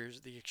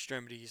fingers, the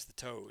extremities, the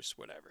toes,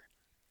 whatever.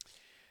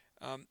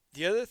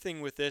 The other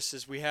thing with this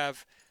is we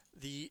have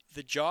the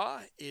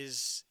jaw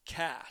is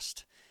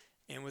cast.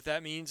 And what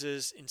that means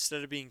is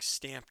instead of being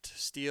stamped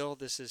steel,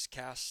 this is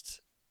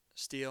cast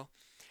steel.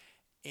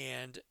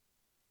 And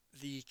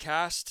the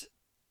cast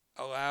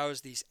allows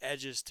these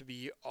edges to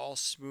be all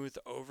smooth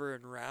over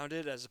and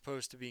rounded as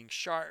opposed to being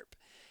sharp.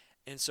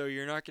 And so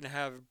you're not going to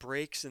have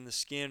breaks in the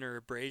skin or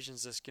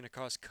abrasions that's going to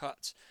cause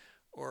cuts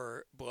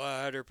or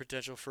blood or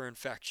potential for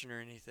infection or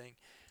anything.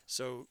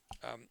 So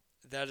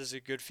that is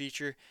a good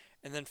feature.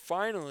 And then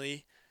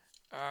finally,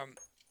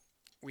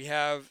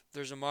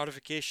 there's a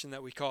modification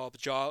that we call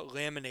jaw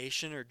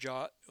lamination or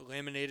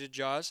laminated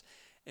jaws.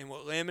 And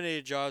what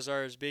laminated jaws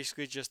are is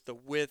basically just the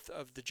width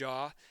of the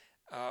jaw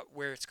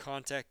where it's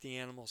contacting the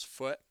animal's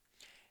foot.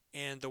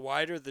 And the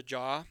wider the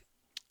jaw,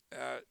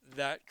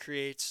 that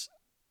creates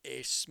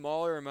a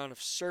smaller amount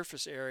of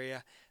surface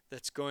area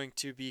that's going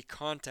to be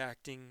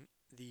contacting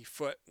the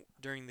foot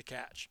during the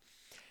catch.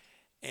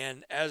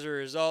 And as a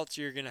result,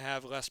 you're going to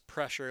have less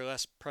pressure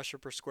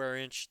per square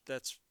inch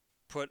that's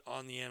put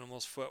on the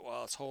animal's foot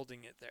while it's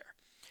holding it there.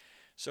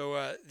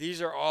 So these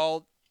are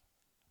all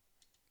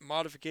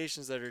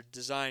modifications that are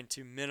designed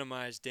to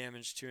minimize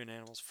damage to an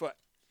animal's foot.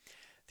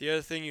 The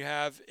other thing you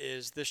have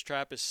is this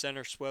trap is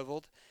center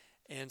swiveled,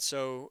 and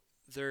so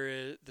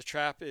the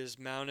trap is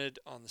mounted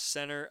on the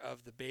center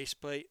of the base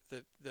plate.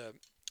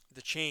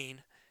 The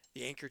chain,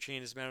 the anchor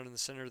chain, is mounted in the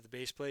center of the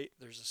base plate.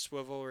 There's a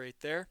swivel right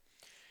there.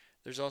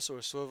 There's also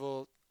a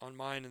swivel on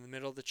mine in the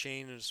middle of the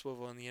chain and a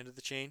swivel on the end of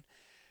the chain.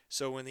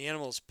 So when the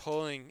animal is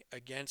pulling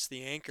against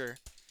the anchor,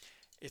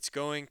 it's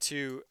going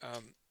to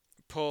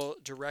pull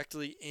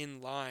directly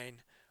in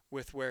line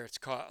with where it's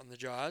caught on the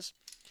jaws.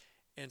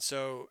 And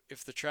so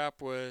if the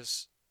trap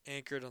was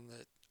anchored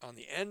on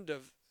the end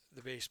of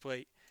the base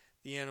plate,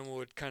 the animal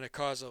would kind of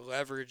cause a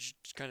leverage,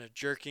 kind of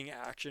jerking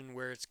action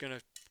where it's going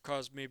to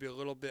cause maybe a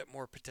little bit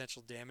more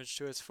potential damage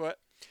to its foot.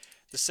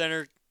 The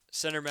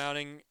center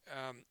mounting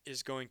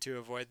is going to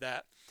avoid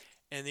that.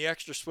 And the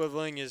extra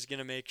swiveling is going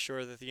to make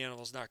sure that the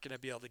animal's not going to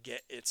be able to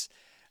get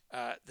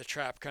the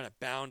trap kind of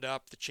bound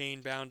up, the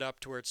chain bound up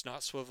to where it's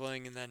not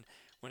swiveling. And then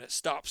when it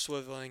stops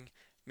swiveling,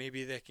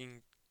 maybe they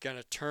can kind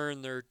of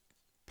turn their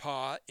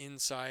paw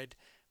inside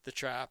the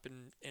trap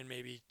and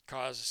maybe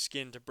cause a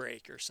skin to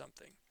break or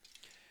something.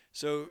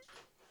 So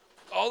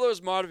all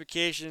those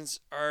modifications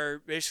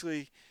are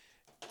basically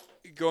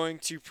going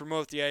to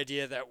promote the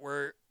idea that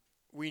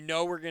we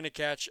know we're going to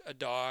catch a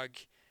dog,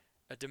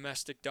 a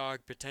domestic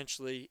dog,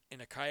 potentially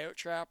in a coyote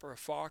trap or a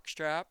fox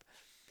trap.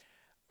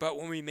 But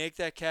when we make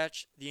that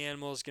catch, the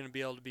animal is going to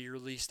be able to be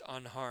released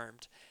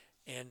unharmed.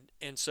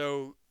 And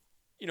so,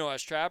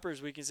 as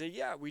trappers, we can say,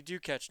 yeah, we do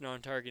catch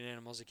non-target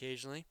animals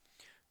occasionally.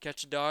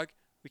 Catch a dog,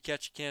 we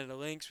catch a Canada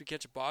lynx, we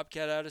catch a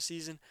bobcat out of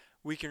season,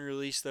 we can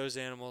release those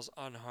animals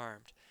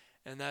unharmed.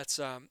 And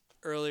that's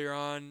earlier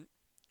on,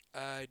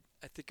 I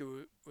think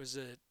it was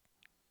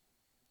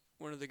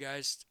one of the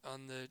guys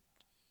on the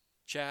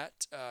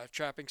chat,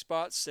 Trapping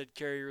Spots, said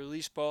carry a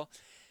release ball.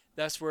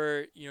 That's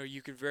where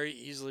you can very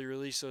easily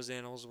release those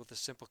animals with a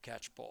simple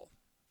catch pole.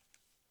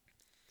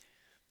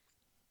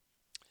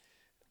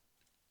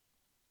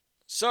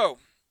 So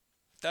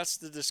that's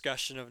the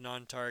discussion of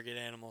non-target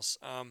animals.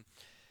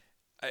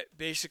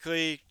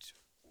 Basically,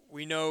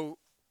 we know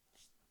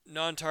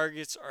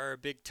non-targets are a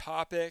big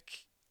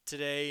topic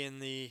today in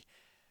the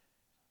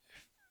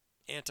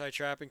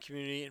anti-trapping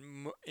community,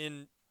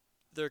 and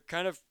they're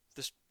kind of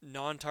this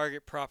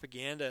non-target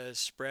propaganda is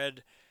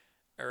spread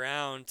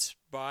around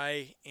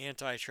by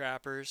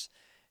anti-trappers,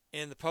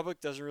 and the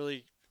public doesn't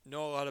really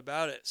know a lot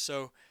about it.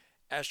 So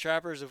as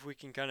trappers, if we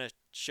can kind of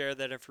share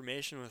that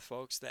information with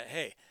folks that,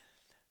 hey,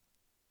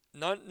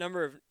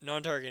 number of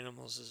non-target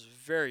animals is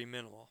very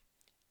minimal,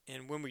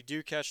 and when we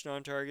do catch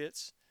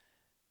non-targets,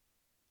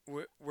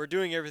 we're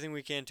doing everything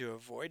we can to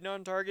avoid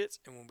non-targets,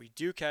 and when we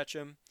do catch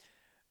them,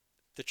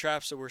 the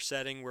traps that we're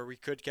setting where we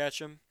could catch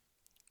them,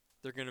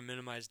 they're going to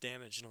minimize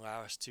damage and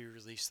allow us to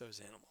release those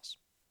animals.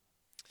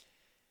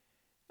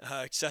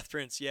 Seth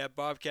Prince, yeah,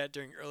 bobcat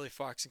during early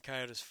fox and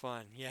coyote is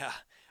fun. Yeah,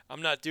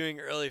 I'm not doing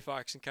early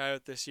fox and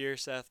coyote this year,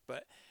 Seth,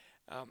 but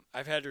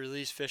I've had to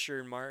release Fisher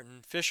and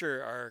Martin.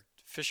 Fisher are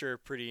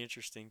pretty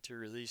interesting to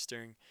release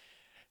during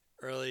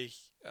early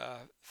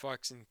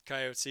fox and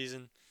coyote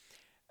season.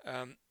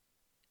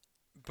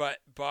 But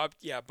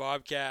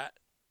Bobcat,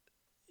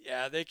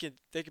 yeah, they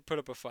could put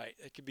up a fight.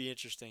 It could be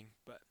interesting.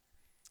 But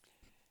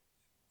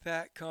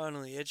Pat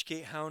Connolly,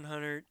 educate hound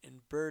hunter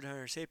and bird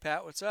hunters. Hey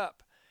Pat, what's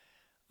up?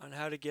 On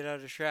how to get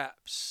out of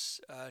traps.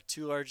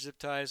 2 large zip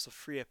ties will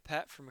free a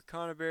pet from a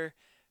conibear.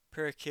 A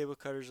pair of cable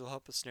cutters will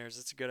help with snares.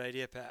 That's a good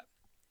idea, Pat.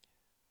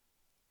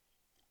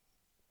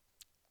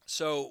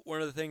 So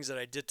one of the things that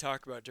I did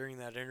talk about during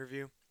that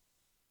interview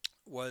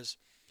was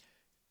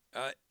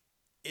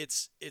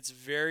it's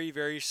very,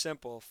 very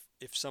simple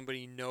if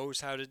somebody knows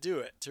how to do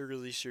it to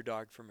release your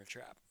dog from a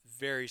trap.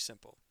 Very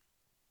simple.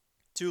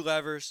 2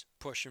 levers,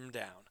 push them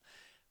down.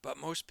 But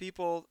most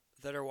people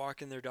that are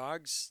walking their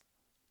dogs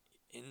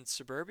in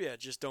suburbia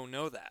just don't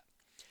know that.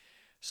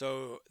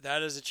 So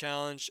that is a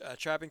challenge.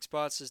 Trapping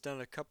Spots has done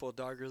a couple of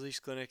dog release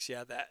clinics.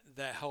 Yeah,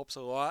 that helps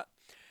a lot.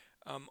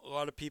 A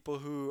lot of people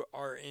who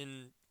are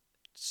in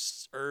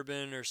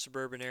urban or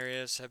suburban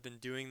areas have been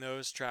doing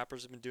those.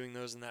 Trappers have been doing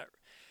those, and that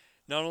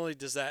not only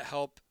does that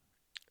help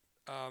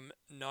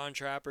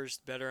non-trappers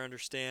better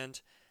understand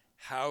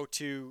how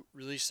to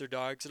release their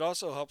dogs, it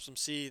also helps them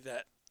see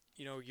that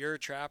you're a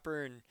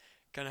trapper, and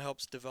kind of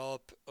helps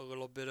develop a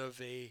little bit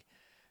of a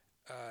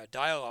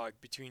dialogue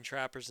between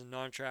trappers and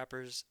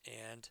non-trappers,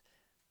 and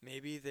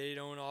maybe they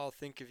don't all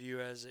think of you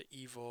as an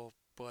evil,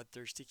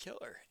 bloodthirsty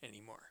killer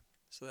anymore.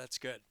 So that's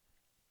good.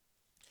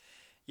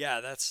 Yeah,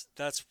 that's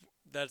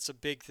a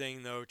big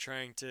thing though,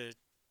 trying to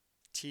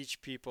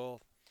teach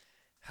people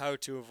how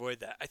to avoid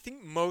that. I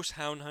think most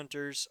hound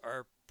hunters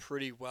are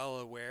pretty well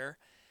aware.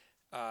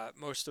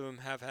 Most of them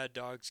have had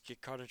dogs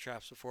get caught in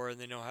traps before, and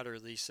they know how to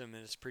release them,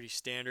 and it's pretty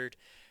standard.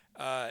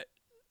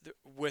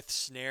 With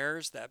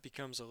snares, that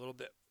becomes a little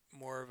bit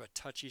more of a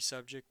touchy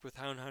subject with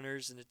hound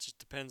hunters, and it just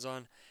depends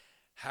on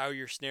how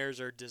your snares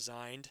are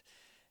designed.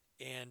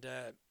 And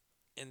a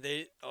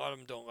lot of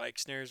them don't like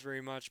snares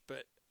very much,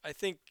 but I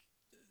think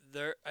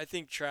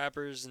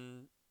trappers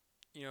and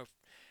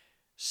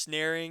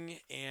snaring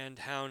and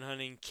hound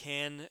hunting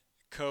can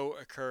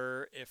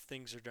co-occur if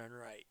things are done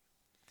right.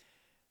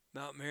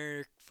 Mount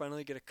Mariner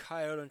finally get a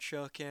coyote on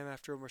trail cam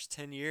after almost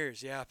 10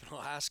 years. Yeah, up in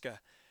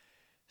Alaska.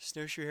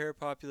 Snowshoe hare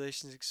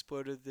populations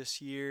exploded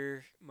this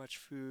year. Much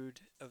food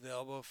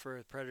available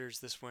for predators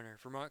this winter.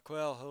 Vermont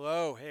quail,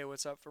 hello. Hey,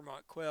 what's up,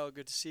 Vermont quail?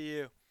 Good to see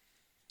you.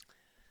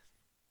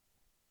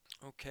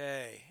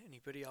 Okay,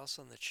 anybody else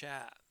on the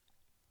chat?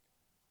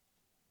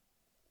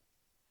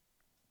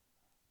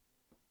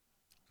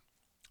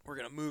 We're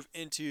going to move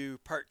into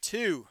part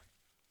 2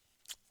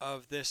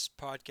 of this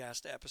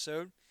podcast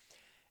episode,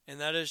 and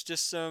that is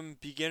just some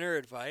beginner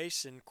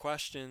advice and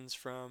questions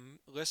from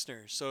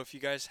listeners. So if you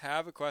guys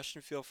have a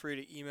question, feel free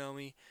to email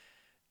me,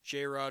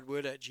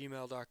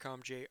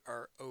 jrodwood@gmail.com,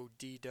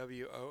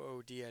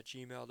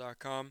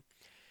 jrodwood@gmail.com.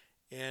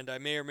 And I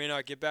may or may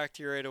not get back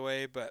to you right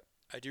away, but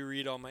I do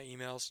read all my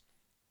emails,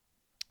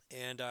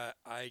 and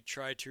I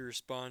try to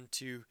respond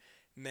to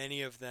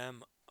many of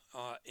them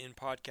in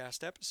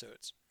podcast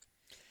episodes.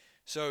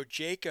 So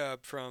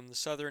Jacob from the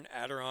Southern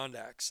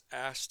Adirondacks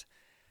asked,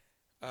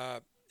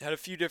 had a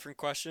few different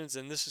questions,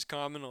 and this is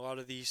common. A lot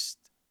of these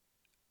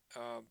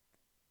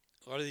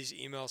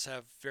emails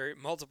have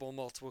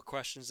multiple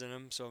questions in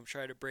them, so I'm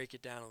trying to break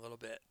it down a little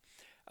bit.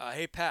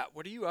 Hey Pat,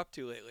 what are you up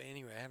to lately?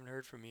 Anyway, I haven't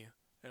heard from you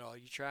at all.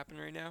 You trapping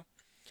right now?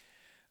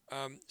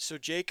 So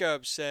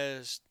Jacob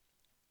says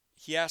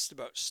he asked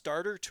about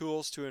starter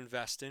tools to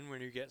invest in when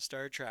you get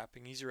started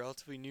trapping. He's a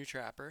relatively new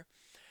trapper.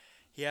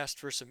 He asked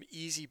for some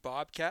easy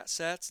bobcat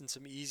sets and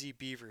some easy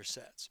beaver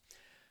sets.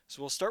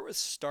 So we'll start with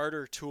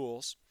starter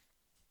tools.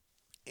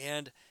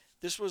 And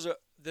this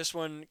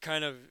one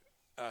kind of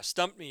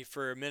stumped me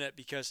for a minute,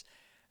 because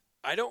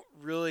I don't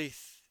really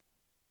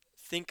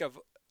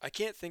I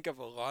can't think of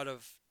a lot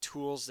of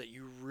tools that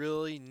you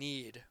really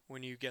need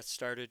when you get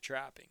started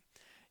trapping.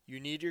 You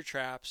need your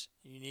traps,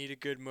 you need a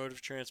good mode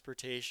of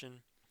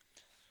transportation,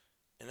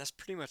 and that's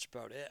pretty much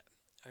about it.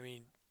 I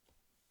mean,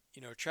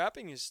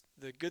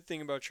 the good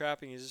thing about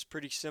trapping is it's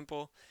pretty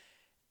simple.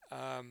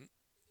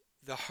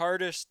 The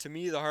hardest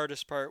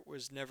part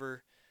was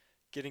never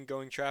getting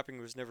going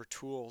trapping, was never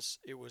tools.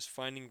 It was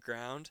finding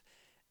ground,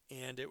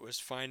 and it was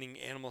finding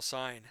animal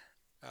sign,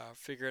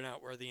 figuring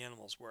out where the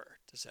animals were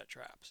to set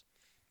traps,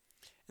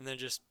 and then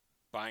just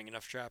buying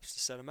enough traps to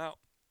set them out.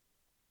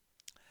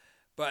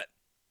 But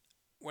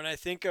when I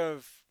think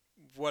of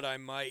what I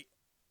might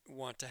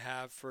want to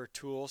have for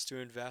tools to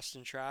invest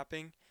in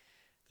trapping,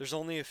 there's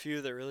only a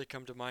few that really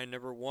come to mind.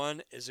 Number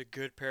one is a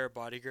good pair of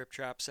body grip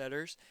trap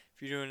setters.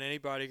 If you're doing any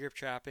body grip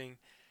trapping,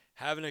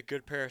 having a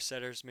good pair of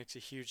setters makes a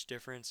huge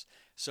difference.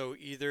 So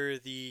either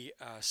the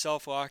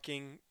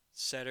self-locking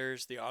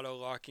setters, the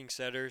auto-locking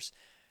setters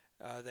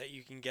that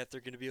you can get, they're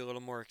going to be a little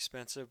more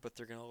expensive, but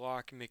they're going to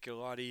lock and make it a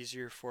lot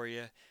easier for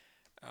you.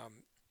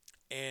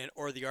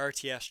 Or the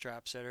RTS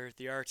trap setter.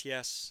 The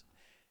RTS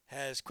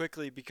has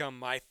quickly become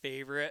my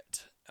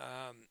favorite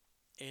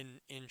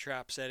in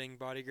trap setting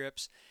body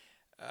grips.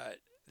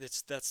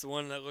 That's the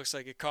one that looks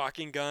like a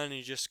caulking gun, and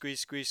you just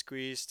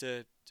squeeze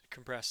to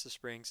compress the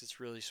springs. It's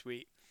really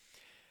sweet.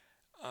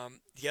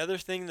 The other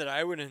thing that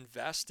I would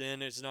invest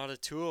in is not a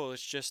tool,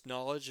 it's just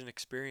knowledge and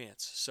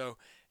experience. So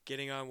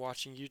getting on,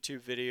 watching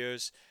YouTube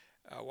videos,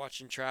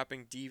 watching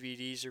trapping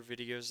DVDs or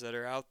videos that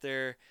are out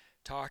there,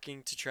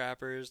 talking to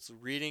trappers,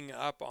 reading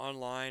up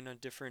online on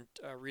different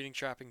reading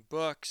trapping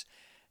books,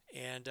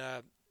 and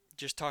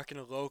just talking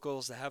to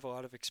locals that have a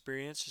lot of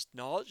experience. Just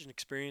knowledge and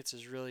experience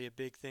is really a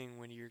big thing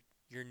when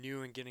you're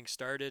new and getting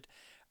started.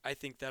 I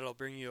think that'll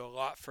bring you a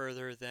lot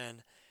further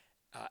than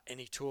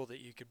any tool that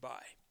you could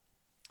buy.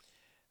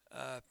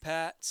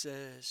 Pat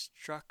says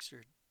trucks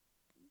are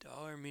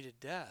dollar me to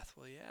death.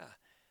 Well, yeah.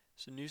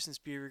 So nuisance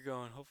beaver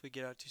going. Hopefully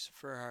get out to some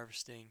fur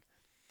harvesting.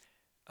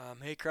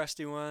 Hey,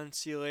 Krusty One.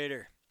 See you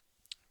later.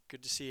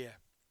 Good to see you.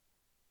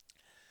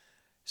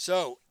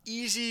 So,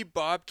 easy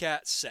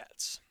bobcat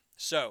sets.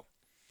 So,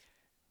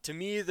 to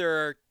me, there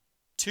are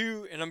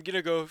two, and I'm going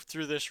to go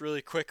through this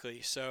really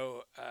quickly.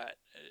 So,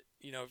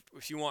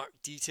 if you want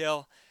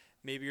detail,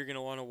 maybe you're going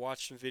to want to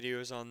watch some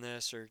videos on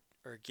this or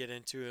get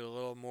into it a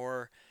little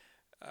more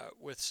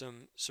with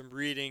some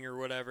reading or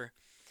whatever.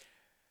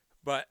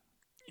 But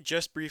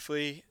just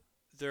briefly,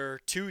 there are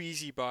two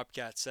easy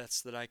bobcat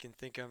sets that I can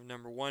think of.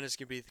 Number one is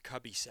going to be the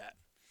cubby set.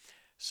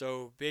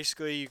 So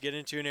basically, you get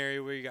into an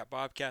area where you got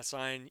bobcat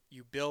sign,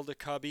 you build a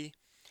cubby.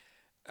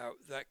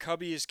 That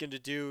cubby is going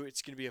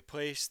to be a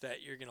place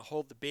that you're going to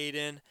hold the bait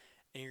in,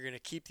 and you're going to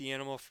keep the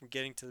animal from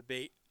getting to the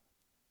bait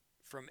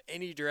from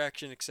any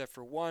direction except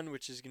for one,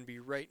 which is going to be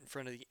right in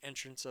front of the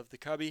entrance of the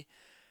cubby.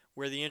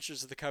 Where the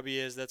entrance of the cubby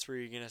is, that's where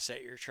you're going to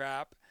set your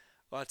trap.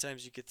 A lot of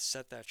times you get to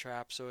set that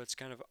trap so it's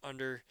kind of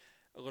under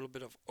a little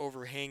bit of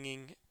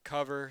overhanging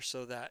cover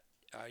so that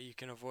you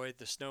can avoid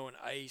the snow and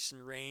ice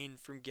and rain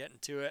from getting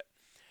to it.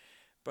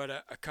 But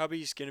a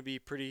cubby is going to be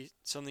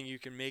something you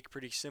can make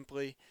pretty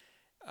simply.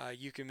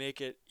 You can make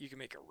a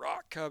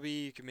rock cubby,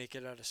 you can make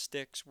it out of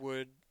sticks,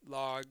 wood,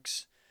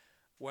 logs,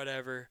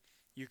 whatever.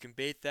 You can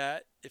bait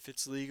that if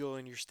it's legal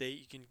in your state.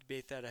 You can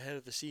bait that ahead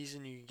of the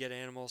season. You can get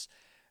animals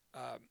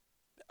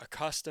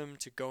accustomed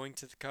to going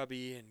to the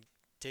cubby and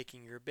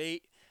taking your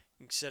bait.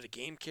 You can set a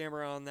game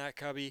camera on that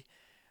cubby.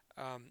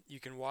 You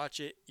can watch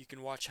it. You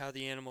can watch how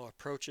the animal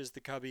approaches the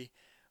cubby,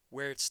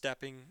 where it's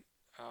stepping.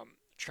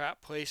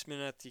 Trap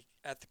placement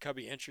at the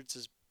cubby entrance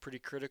is pretty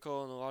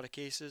critical in a lot of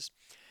cases.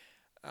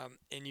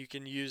 And you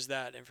can use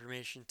that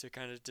information to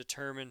kind of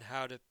determine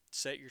how to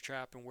set your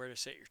trap and where to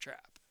set your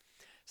trap.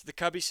 So the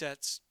cubby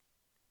set's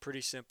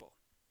pretty simple.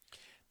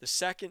 The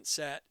second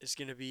set is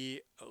going to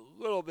be a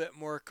little bit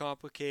more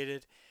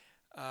complicated,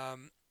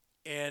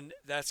 and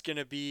that's going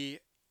to be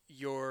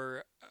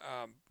your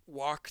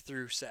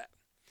walkthrough set.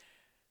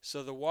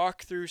 So the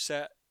walkthrough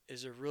set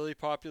is a really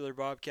popular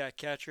bobcat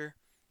catcher.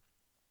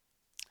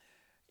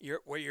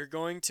 What you're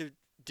going to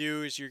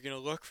do is you're going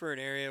to look for an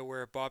area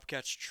where a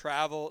bobcat's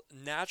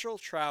natural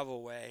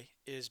travel way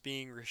is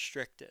being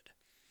restricted.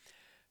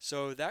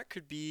 So that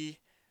could be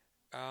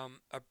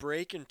a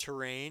break in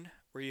terrain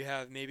where you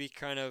have maybe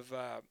kind of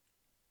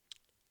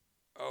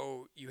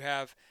you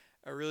have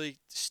a really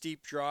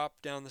steep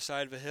drop down the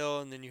side of a hill,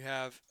 and then you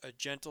have a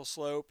gentle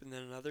slope and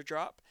then another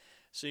drop.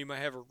 So you might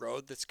have a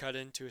road that's cut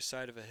into a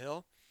side of a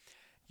hill.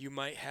 You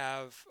might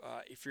have,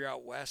 if you're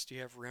out west,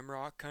 you have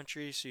rimrock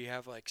country, so you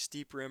have like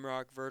steep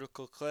rimrock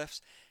vertical cliffs,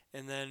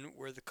 and then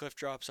where the cliff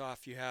drops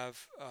off, you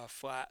have a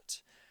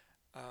flat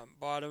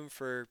bottom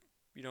for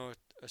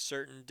a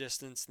certain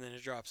distance, and then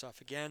it drops off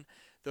again.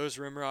 Those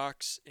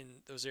rimrocks in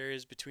those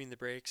areas between the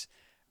breaks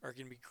are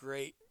going to be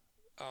great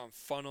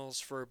funnels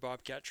for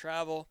bobcat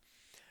travel.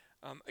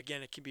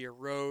 Again, it can be a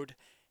road.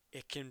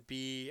 It can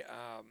be,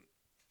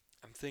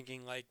 I'm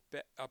thinking like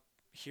up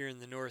here in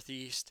the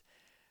Northeast,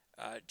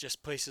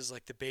 just places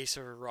like the base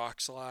of a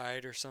rock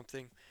slide or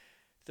something.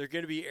 They're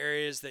going to be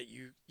areas that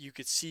you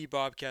could see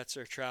bobcats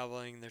are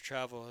traveling. Their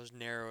travel is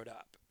narrowed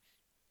up.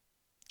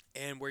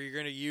 And where you're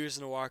going to use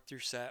in a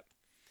walkthrough set,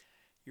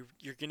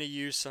 you're going to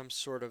use some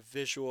sort of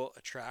visual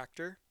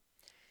attractor,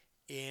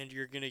 and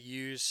you're going to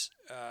use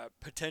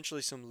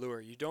potentially some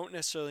lure. You don't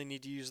necessarily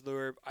need to use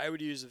lure. I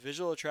would use a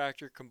visual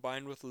attractor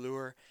combined with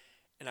lure,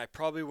 and I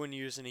probably wouldn't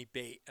use any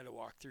bait at a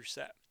walkthrough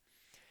set.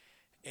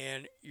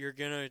 And you're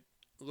going to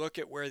look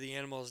at where the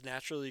animal is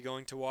naturally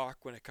going to walk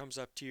when it comes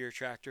up to your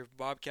attractor.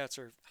 Bobcats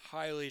are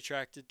highly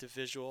attracted to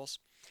visuals.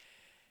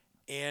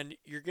 And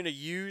you're going to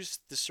use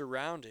the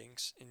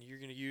surroundings, and you're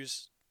going to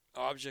use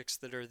objects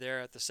that are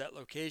there at the set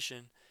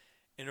location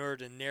in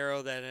order to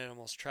narrow that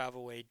animal's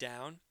travel way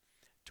down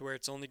to where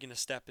it's only going to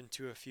step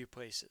into a few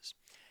places.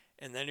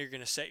 And then you're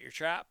going to set your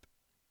trap,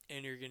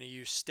 and you're going to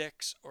use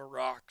sticks or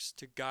rocks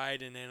to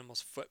guide an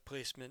animal's foot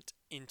placement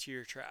into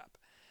your trap.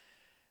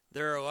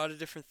 There are a lot of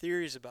different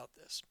theories about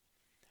this.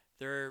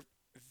 There are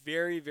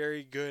very,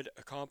 very good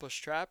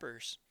accomplished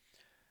trappers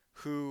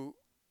who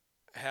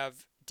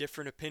have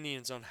different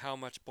opinions on how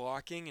much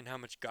blocking and how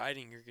much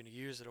guiding you're going to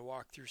use at a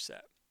walkthrough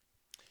set.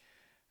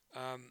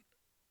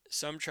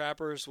 Some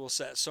trappers will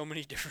set so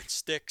many different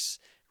sticks,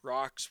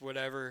 rocks,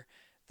 whatever,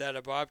 that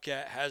a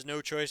bobcat has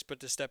no choice but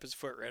to step his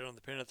foot right on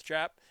the pin of the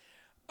trap.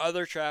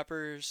 Other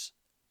trappers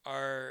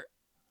are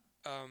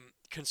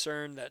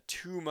concerned that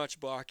too much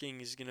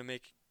blocking is going to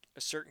make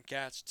a certain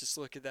catch just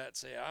look at that and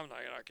say, I'm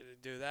not going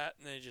to do that,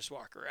 and they just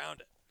walk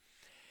around it.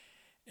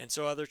 And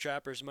so other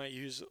trappers might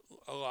use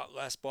a lot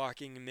less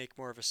blocking and make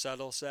more of a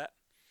subtle set.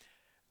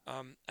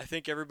 I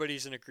think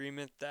everybody's in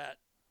agreement that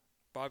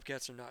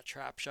bobcats are not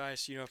trap shy,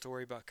 so you don't have to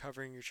worry about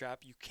covering your trap.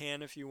 You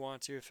can if you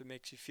want to, if it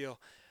makes you feel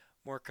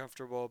more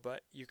comfortable,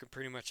 but you can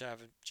pretty much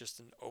have just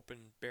an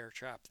open bare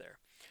trap there.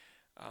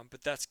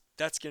 But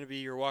that's going to be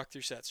your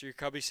walkthrough set. So your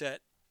cubby set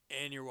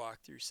and your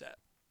walkthrough set.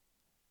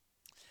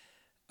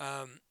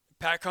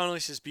 Pat Connolly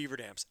says beaver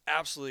dams.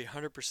 Absolutely,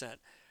 100%.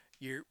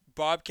 Your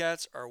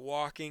bobcats are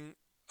walking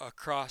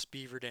across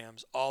beaver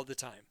dams all the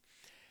time.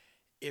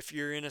 If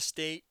you're in a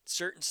state,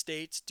 certain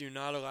states do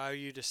not allow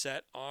you to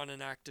set on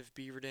an active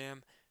beaver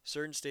dam.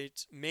 Certain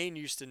states, Maine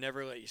used to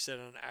never let you set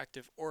on an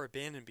active or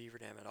abandoned beaver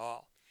dam at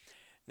all.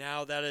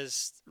 Now that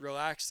is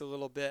relaxed a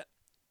little bit.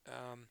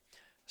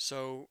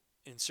 So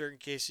in certain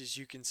cases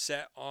you can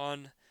set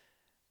on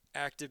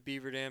active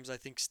beaver dams. I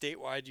think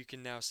statewide you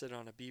can now set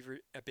on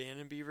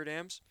abandoned beaver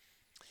dams.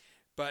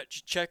 But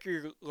check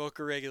your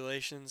local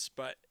regulations.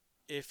 But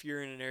if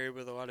you're in an area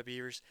with a lot of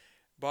beavers,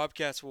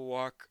 bobcats will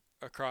walk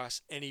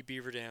across any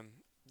beaver dam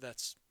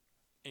that's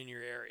in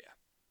your area.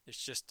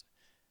 It's just,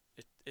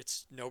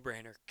 it's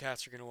no-brainer.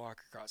 Cats are going to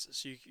walk across it.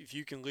 So if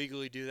you can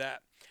legally do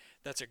that,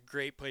 that's a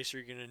great place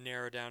where you're going to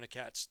narrow down a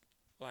cat's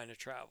line of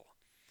travel.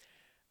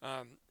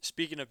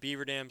 Speaking of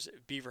beaver dams,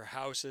 beaver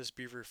houses,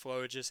 beaver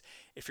flowages,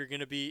 if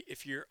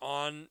you're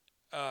on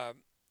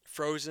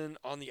frozen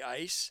on the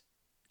ice,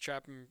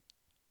 trapping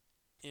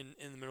in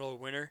the middle of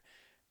winter,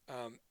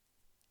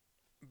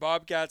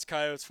 bobcats,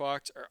 coyotes,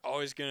 fox are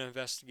always going to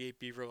investigate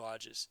beaver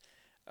lodges.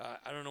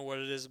 I don't know what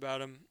it is about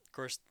them. Of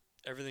course,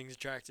 everything's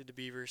attracted to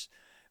beavers,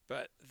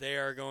 but they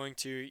are going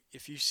to,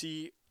 if you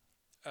see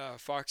a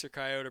fox or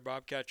coyote or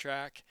bobcat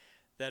track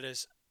that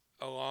is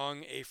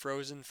along a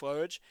frozen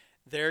flowage,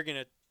 they're going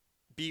to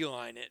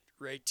beeline it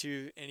right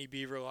to any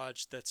beaver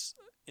lodge that's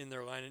in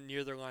their line,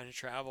 near their line of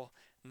travel,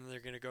 and then they're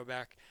going to go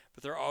back,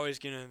 but they're always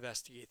going to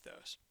investigate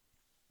those.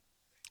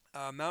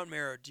 Mountain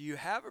Marrow, do you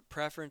have a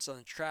preference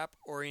on trap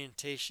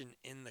orientation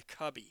in the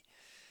cubby?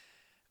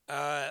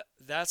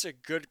 That's a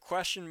good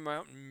question,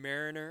 Mountain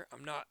Mariner.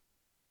 I'm not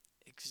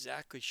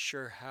exactly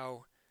sure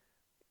how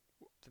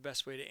the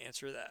best way to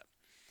answer that.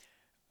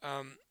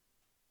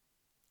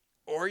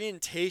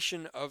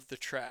 Orientation of the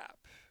trap.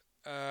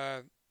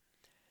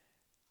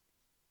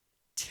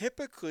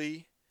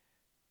 Typically,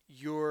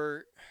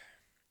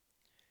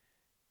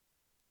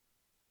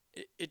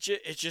 it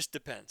just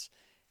depends.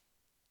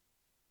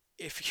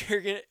 If you're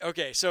gonna,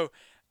 okay, so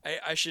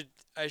I should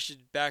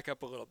back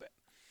up a little bit.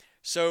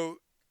 So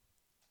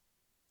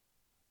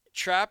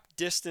trap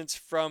distance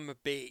from a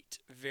bait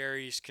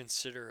varies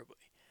considerably,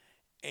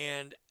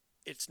 and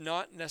it's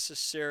not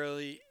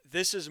necessarily,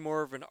 this is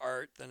more of an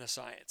art than a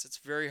science. It's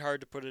very hard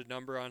to put a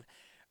number on.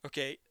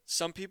 Okay,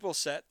 some people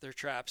set their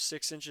traps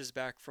 6 inches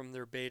back from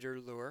their bait or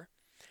lure.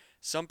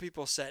 Some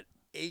people set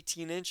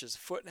 18 inches,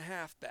 1.5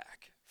 feet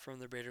back from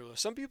their bait or lure.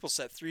 Some people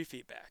set 3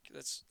 feet back.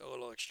 That's a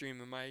little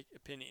extreme in my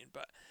opinion,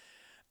 but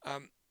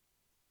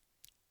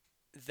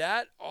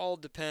that all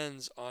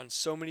depends on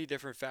so many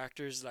different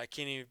factors that I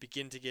can't even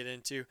begin to get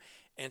into,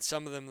 and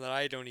some of them that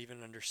I don't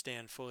even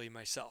understand fully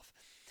myself.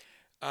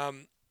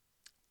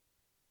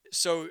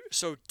 So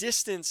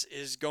distance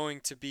is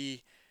going to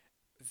be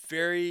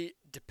very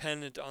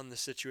dependent on the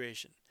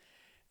situation.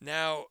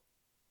 Now,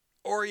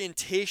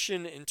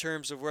 orientation in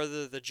terms of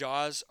whether the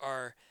jaws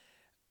are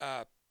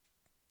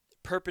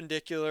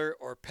perpendicular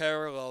or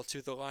parallel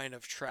to the line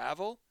of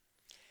travel,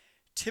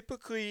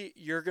 typically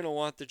you're going to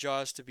want the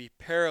jaws to be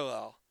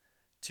parallel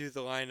to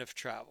the line of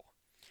travel.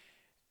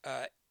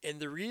 And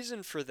the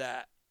reason for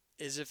that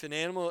is if an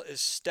animal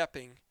is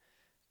stepping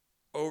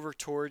over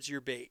towards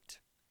your bait,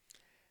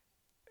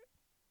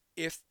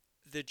 if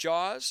the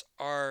jaws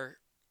are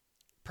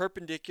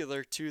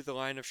perpendicular to the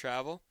line of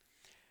travel,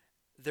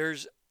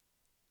 there's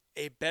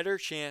a better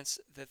chance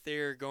that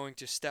they're going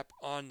to step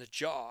on the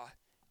jaw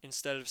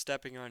instead of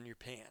stepping on your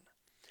pan.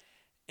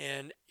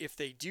 And if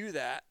they do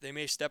that, they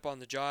may step on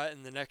the jaw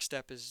and the next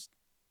step is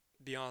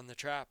beyond the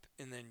trap,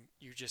 and then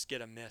you just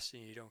get a miss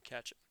and you don't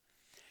catch it.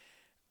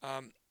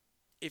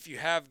 If you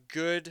have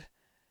good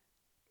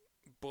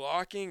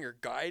blocking or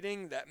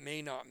guiding, that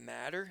may not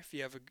matter. If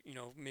you have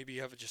maybe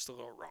you have just a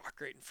little rock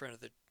right in front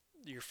of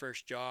your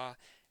first jaw,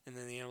 and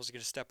then the animal's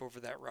going to step over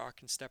that rock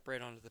and step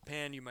right onto the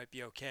pan, you might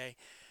be okay.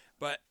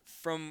 But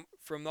from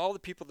all the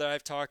people that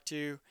I've talked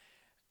to,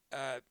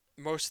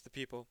 most of the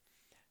people,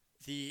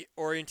 the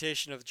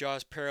orientation of the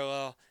jaws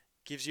parallel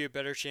gives you a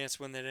better chance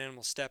when that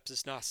animal steps,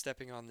 it's not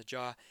stepping on the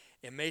jaw.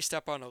 It may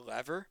step on a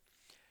lever.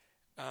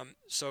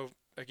 So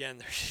again,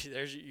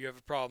 there's you have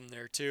a problem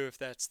there too if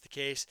that's the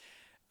case.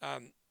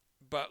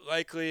 But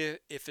likely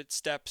if it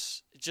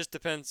steps, it just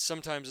depends.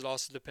 Sometimes it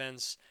also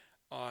depends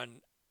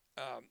on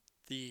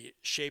the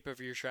shape of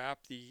your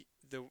trap, the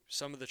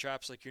some of the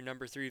traps, like your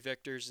number 3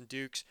 Victors and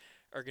Dukes,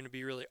 are going to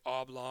be really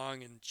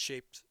oblong and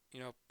shaped,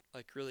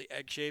 like really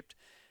egg shaped.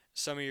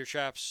 Some of your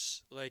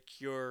traps,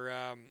 like your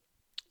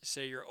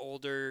say your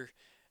older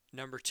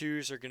number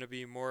 2s, are going to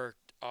be more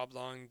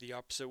oblong the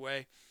opposite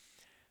way.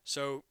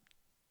 So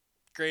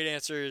great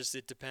answer is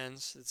it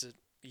depends. It's an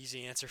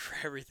easy answer for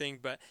everything,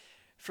 but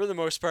for the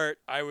most part,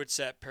 I would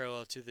set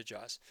parallel to the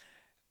jaws.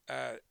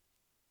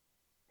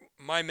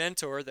 My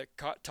mentor that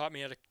taught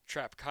me how to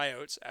trap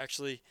coyotes,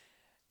 actually,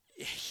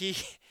 he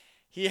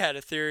had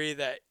a theory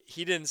that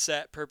he didn't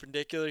set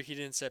perpendicular, he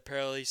didn't set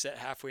parallel, he set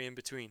halfway in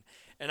between.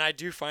 And I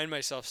do find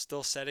myself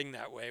still setting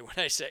that way when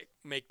I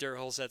make dirt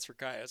hole sets for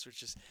coyotes,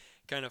 which is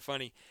kind of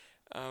funny.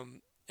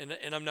 And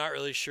I'm not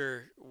really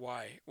sure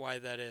why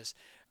that is.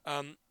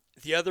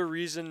 The other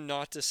reason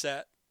not to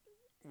set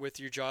with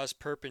your jaws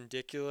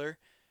perpendicular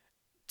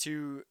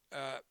to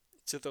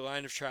the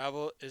line of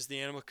travel is the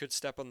animal could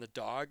step on the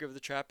dog of the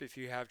trap if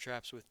you have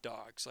traps with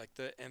dogs, like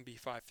the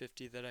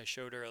MB550 that I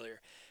showed earlier.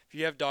 If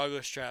you have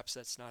dogless traps,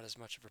 that's not as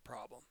much of a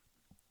problem.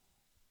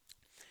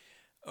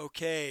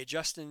 Okay,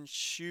 Justin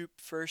Shoup,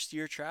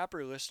 first-year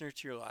trapper, listener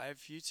to your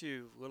live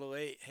YouTube, little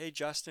late. Hey,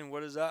 Justin,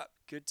 what is up?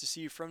 Good to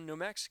see you from New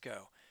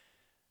Mexico.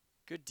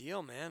 Good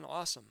deal, man.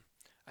 Awesome.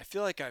 I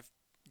feel like I've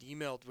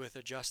emailed with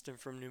a Justin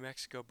from New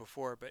Mexico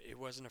before, but it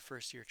wasn't a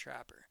first-year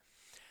trapper.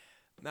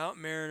 Mount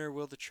Mariner,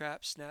 will the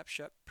trap snap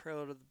shut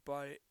parallel to the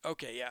body?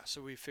 Okay, yeah,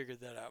 so we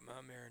figured that out,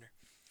 Mount Mariner.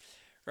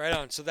 Right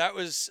on. So that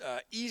was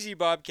easy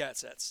bobcat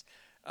sets.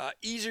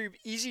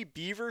 Easy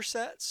beaver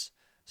sets.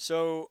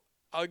 So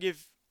I'll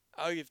give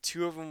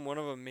 2 of them. One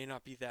of them may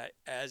not be that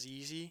as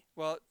easy.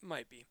 Well, it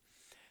might be.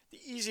 The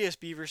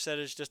easiest beaver set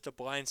is just a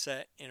blind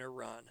set in a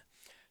run.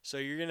 So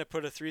you're going to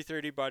put a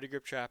 330 body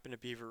grip trap in a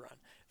beaver run.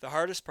 The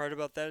hardest part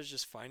about that is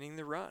just finding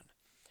the run.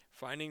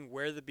 Finding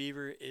where the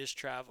beaver is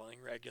traveling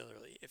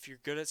regularly. If you're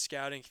good at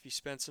scouting, if you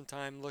spend some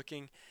time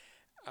looking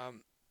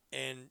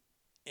and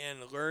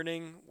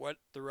learning what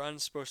the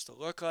run's supposed to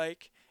look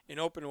like, in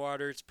open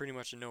water it's pretty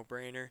much a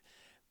no-brainer,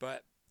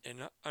 but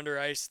under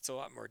ice it's a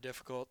lot more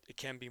difficult. It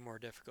can be more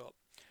difficult.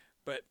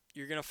 But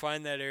you're going to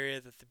find that area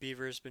that the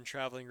beaver has been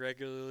traveling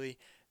regularly.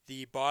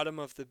 The bottom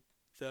of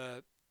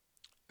the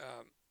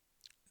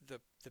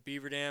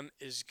beaver dam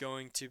is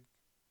going to,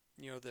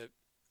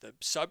 the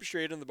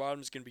substrate on the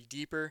bottom is going to be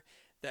deeper.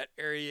 That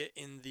area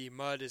in the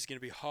mud is going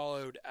to be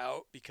hollowed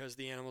out because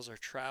the animals are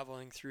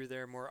traveling through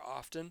there more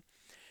often.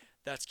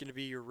 That's going to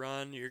be your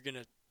run. You're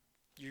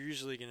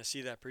usually going to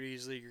see that pretty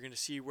easily. You're going to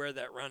see where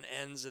that run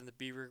ends and the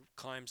beaver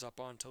climbs up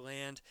onto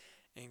land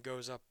and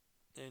goes up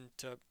and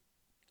to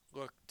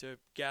look to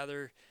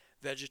gather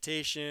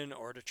vegetation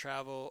or to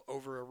travel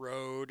over a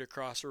road,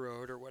 across a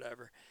road, or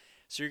whatever.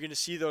 So you're going to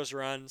see those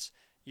runs.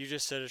 You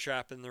just set a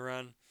trap in the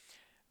run.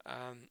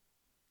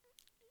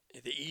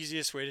 The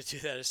easiest way to do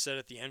that is set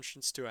at the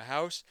entrance to a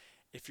house.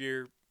 If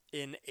you're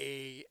in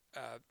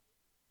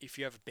if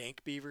you have a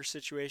bank beaver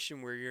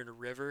situation where you're in a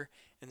river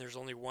and there's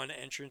only one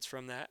entrance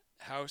from that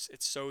house,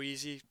 it's so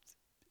easy.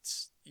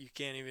 You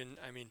can't even,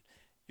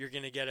 you're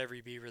going to get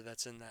every beaver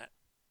that's in that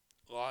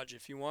lodge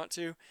if you want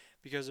to,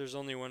 because there's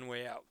only one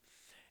way out.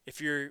 If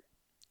you're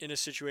in a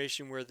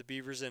situation where the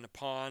beaver's in a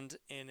pond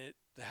and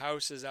the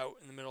house is out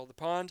in the middle of the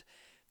pond,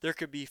 there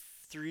could be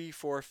 3,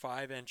 4,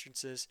 5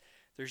 entrances.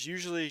 There's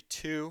usually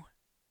 2,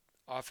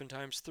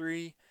 oftentimes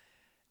 3,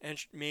 and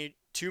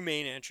 2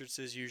 main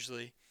entrances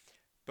usually.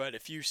 But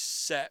if you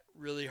set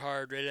really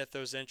hard right at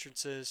those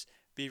entrances,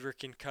 beaver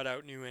can cut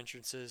out new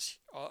entrances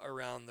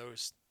around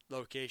those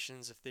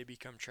locations if they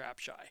become trap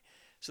shy.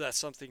 So that's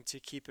something to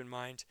keep in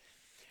mind.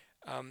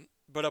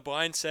 But a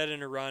blind set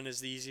and a run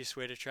is the easiest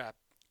way to trap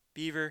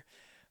beaver.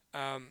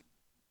 The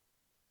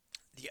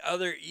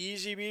other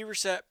easy beaver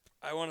set,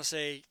 I don't want to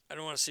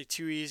say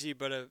too easy,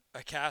 but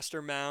a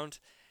caster mound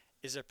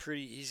is a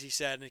pretty easy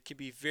set, and it can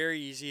be very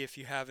easy if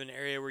you have an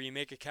area where you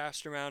make a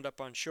caster mound up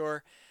on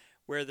shore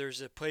where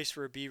there's a place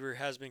where a beaver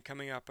has been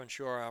coming up on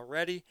shore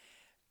already.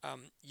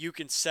 You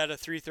can set a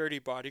 330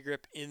 body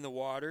grip in the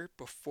water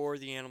before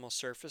the animal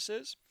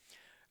surfaces.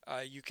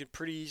 You can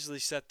pretty easily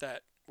set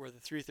that where the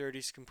 330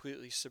 is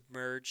completely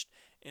submerged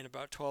in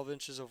about 12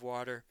 inches of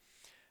water.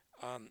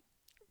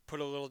 Put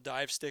a little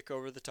dive stick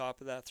over the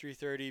top of that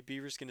 330.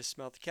 Beaver's going to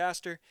smell the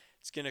caster.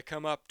 It's going to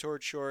come up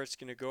toward shore. It's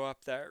going to go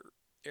up that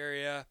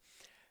area.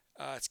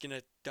 It's going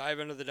to dive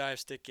under the dive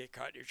stick, get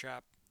caught in your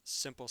trap.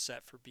 Simple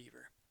set for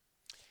beaver.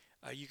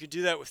 You can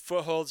do that with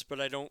footholds,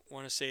 but I don't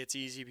want to say it's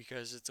easy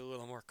because it's a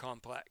little more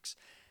complex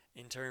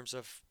in terms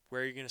of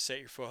where you're going to set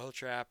your foothold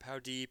trap, how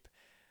deep,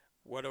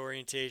 what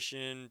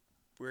orientation,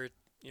 where,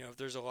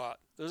 there's a lot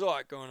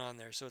going on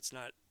there. So it's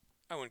not,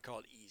 I wouldn't call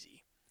it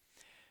easy.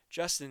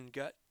 Justin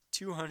got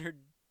 200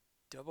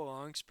 double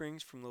long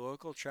springs from the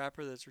local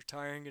trapper that's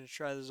retiring. Going to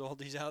try those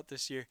oldies out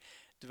this year.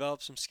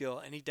 Develop some skill.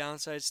 Any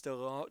downsides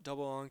to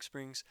double long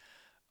springs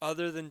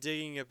other than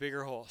digging a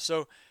bigger hole?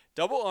 So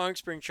double long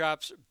spring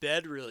traps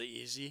bed really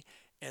easy,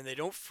 and they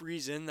don't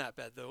freeze in that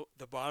bed.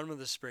 The bottom of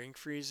the spring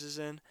freezes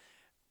in,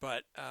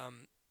 but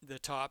the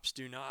tops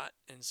do not,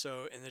 and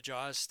the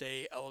jaws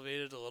stay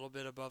elevated a little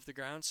bit above the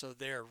ground, so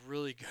they're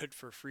really good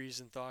for freeze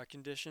and thaw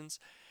conditions.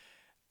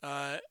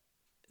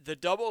 The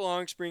double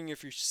long spring,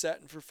 if you're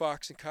setting for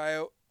fox and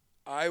coyote,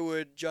 I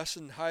would,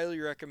 Justin, highly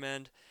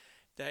recommend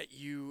that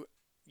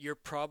you're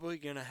probably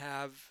going to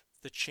have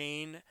the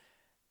chain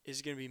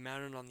is going to be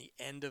mounted on the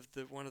end of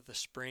one of the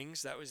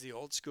springs. That was the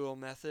old school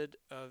method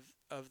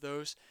of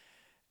those.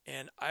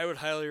 And I would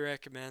highly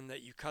recommend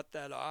that you cut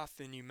that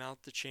off and you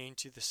mount the chain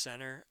to the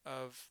center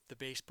of the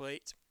base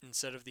plate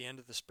instead of the end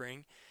of the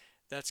spring.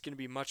 That's going to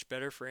be much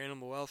better for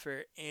animal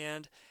welfare,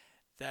 and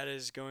that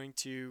is going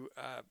to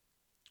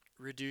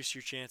reduce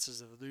your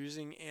chances of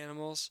losing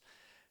animals.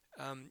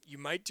 You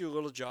might do a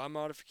little jaw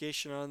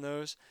modification on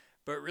those,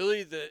 but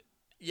really the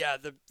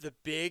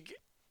big,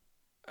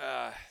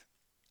 I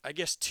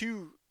guess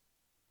two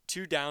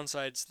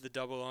downsides to the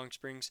double long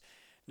springs.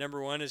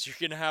 Number one is you're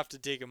going to have to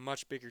dig a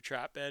much bigger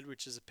trap bed,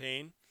 which is a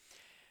pain.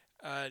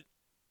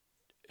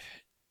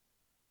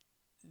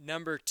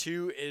 Number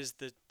two is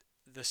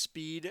the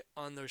speed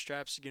on those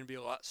traps is going to be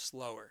a lot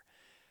slower.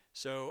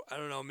 So I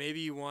don't know, maybe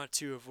you want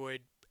to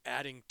avoid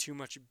adding too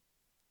much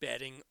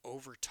bedding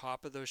over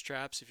top of those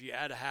traps. If you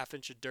add a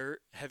half-inch of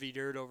heavy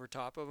dirt over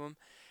top of them,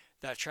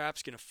 that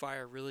trap's going to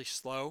fire really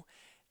slow,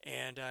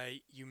 and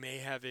you may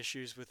have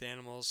issues with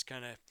animals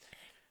kind of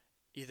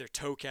either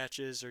toe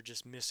catches or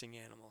just missing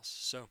animals.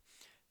 So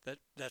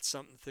that's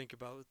something to think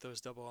about with those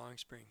double long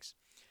springs.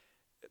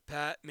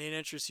 Pat, main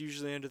entrance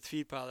usually under the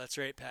feed pile. That's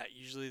right, Pat.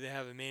 Usually they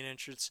have a main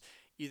entrance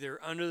either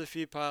under the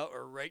feed pile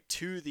or right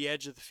to the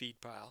edge of the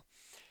feed pile.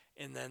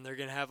 And then they're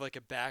going to have like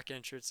a back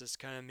entrance that's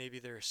kind of maybe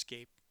their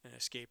escape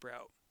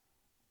route.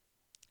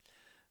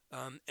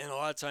 And a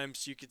lot of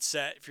times you could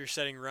set, if you're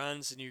setting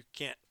runs and you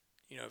can't,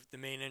 if the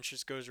main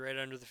entrance goes right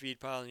under the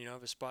feed pile and you don't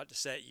have a spot to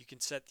set, you can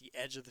set the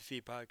edge of the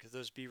feed pile because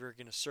those beaver are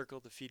going to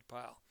circle the feed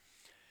pile.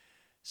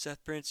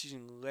 Seth Prince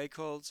using leg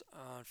holds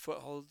on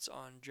footholds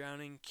on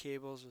drowning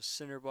cables with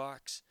cinder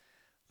blocks.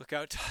 Look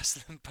out, toss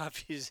them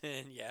puppies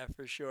in. Yeah,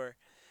 for sure.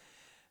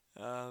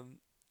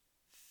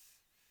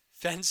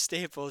 Fence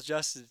staples,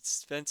 Justin.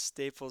 Fence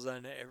staples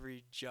on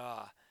every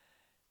jaw.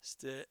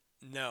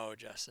 No,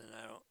 Justin,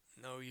 I don't.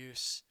 No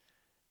use.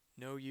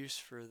 No use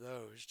for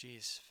those.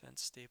 Jeez,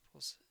 fence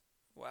staples.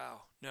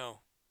 Wow. No,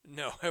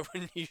 I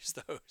wouldn't use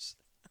those.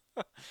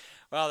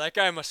 Wow, that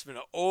guy must have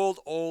been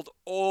an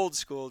old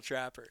school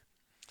trapper.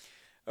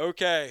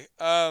 Okay.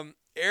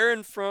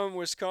 Aaron from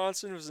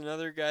Wisconsin was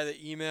another guy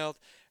that emailed.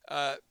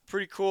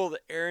 Pretty cool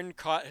that Aaron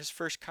caught his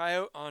first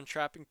coyote on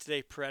Trapping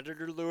Today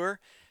Predator lure.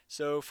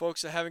 So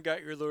folks that haven't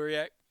got your lure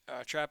yet,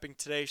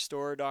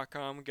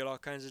 trappingtodaystore.com, get all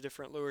kinds of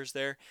different lures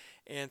there.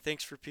 And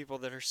thanks for people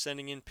that are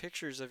sending in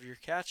pictures of your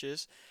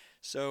catches.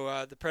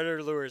 So the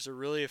Predator lure is a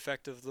really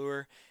effective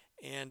lure.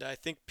 And I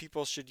think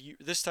people should,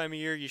 this time of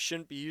year, you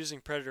shouldn't be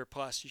using Predator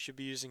Plus. You should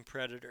be using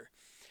Predator.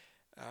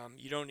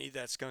 You don't need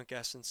that skunk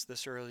essence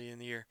this early in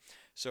the year.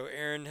 So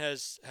Aaron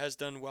has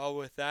done well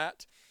with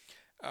that.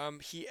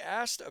 He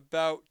asked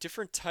about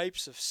different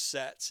types of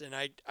sets, and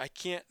I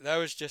can't, that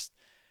was just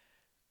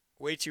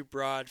way too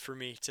broad for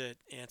me to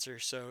answer.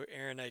 So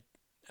Aaron, I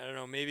don't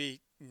know,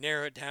 maybe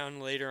narrow it down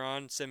later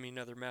on, send me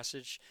another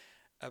message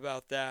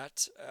about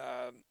that.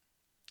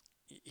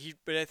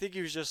 But I think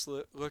he was just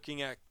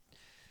looking at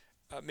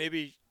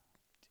maybe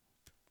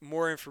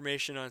more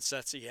information on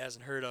sets that he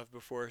hasn't heard of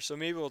before. So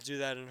maybe we'll do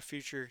that in a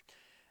future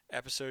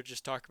episode,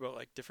 just talk about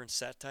like different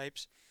set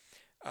types.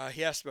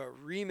 He asked about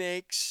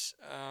remakes.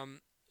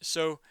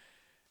 So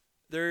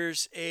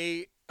there's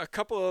a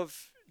couple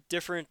of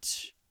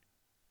different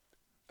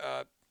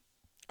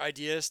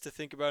ideas to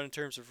think about in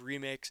terms of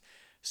remakes.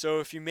 So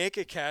if you make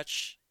a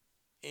catch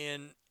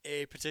in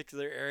a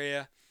particular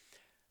area,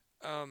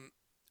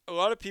 a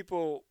lot of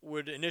people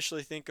would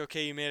initially think,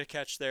 okay, you made a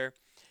catch there,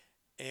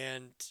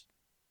 and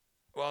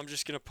well, I'm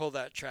just going to pull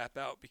that trap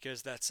out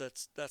because that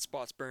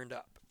spot's burned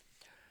up.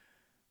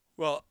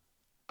 Well,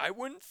 I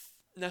wouldn't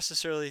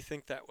necessarily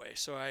think that way.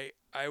 So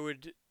I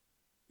would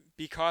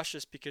be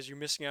cautious because you're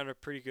missing out on a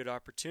pretty good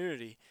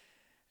opportunity.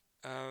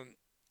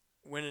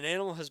 When an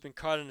animal has been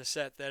caught in a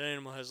set, that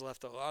animal has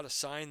left a lot of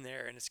sign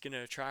there, and it's going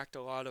to attract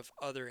a lot of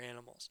other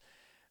animals.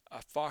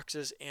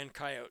 Foxes and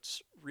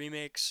coyotes.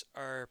 Remakes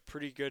are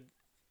pretty good.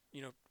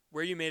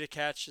 Where you made a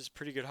catch is a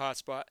pretty good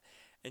hotspot,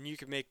 and you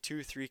can make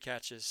 2-3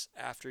 catches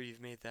after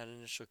you've made that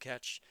initial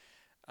catch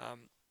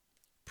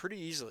pretty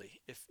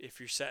easily if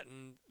you're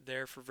setting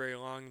there for very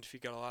long and if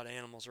you've got a lot of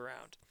animals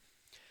around.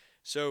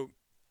 So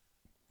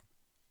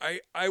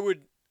I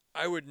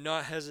would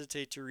not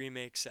hesitate to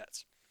remake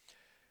sets.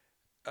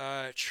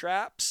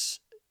 Traps,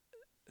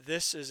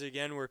 this is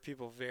again where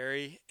people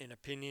vary in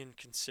opinion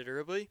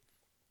considerably.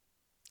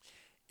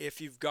 If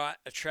you've got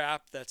a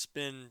trap that's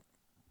been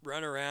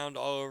run around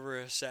all over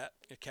a set,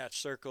 a catch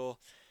circle,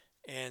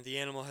 and the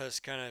animal has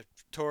kind of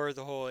tore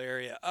the whole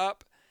area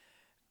up,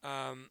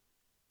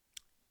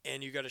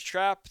 and you got a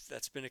trap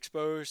that's been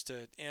exposed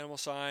to animal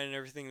sign and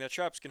everything, that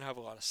trap's going to have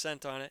a lot of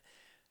scent on it.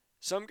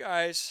 Some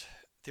guys,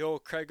 the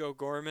old Craig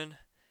O'Gorman,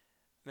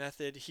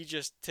 method, he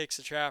just takes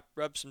the trap,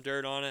 rubs some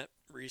dirt on it,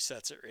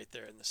 resets it right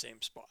there in the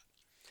same spot.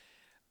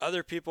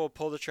 Other people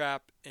pull the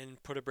trap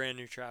and put a brand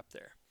new trap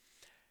there.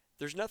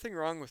 There's nothing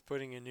wrong with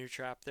putting a new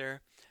trap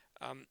there.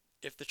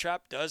 If the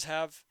trap does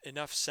have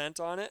enough scent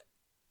on it,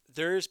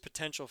 there is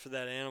potential for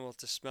that animal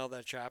to smell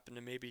that trap and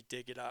to maybe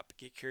dig it up,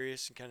 get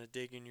curious and kind of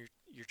dig in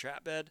your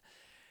trap bed.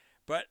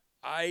 But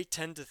I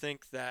tend to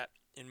think that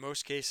in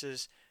most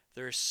cases,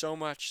 there is so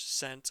much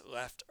scent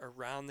left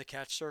around the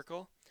catch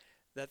circle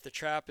that the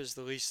trap is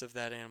the least of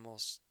that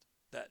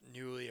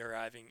newly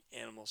arriving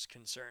animal's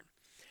concern.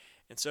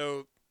 And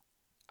so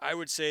I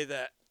would say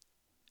that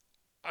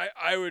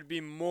I would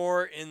be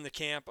more in the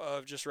camp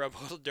of just rub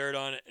a little dirt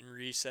on it and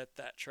reset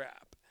that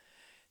trap.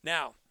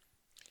 Now,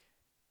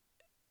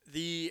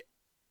 the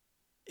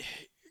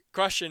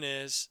question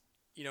is,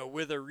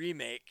 with a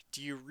remake,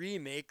 do you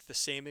remake the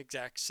same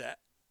exact set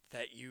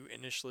that you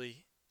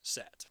initially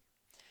set?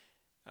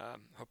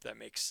 Hope that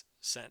makes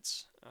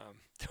sense,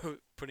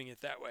 putting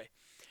it that way.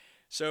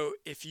 So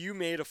if you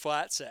made a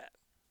flat set,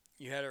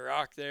 you had a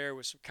rock there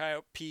with some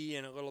coyote pee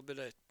and a little bit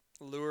of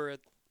lure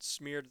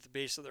smeared at the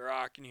base of the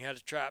rock, and you had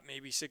a trap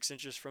maybe 6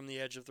 inches from the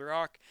edge of the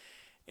rock,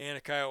 and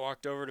a coyote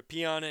walked over to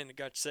pee on it and it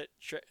got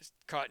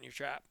caught in your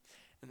trap.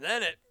 And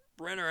then it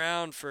ran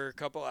around for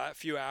a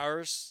few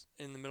hours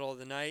in the middle of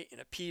the night,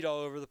 and it peed all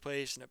over the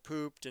place, and it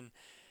pooped and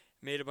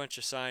made a bunch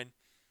of sign.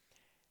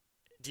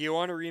 Do you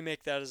want to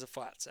remake that as a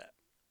flat set?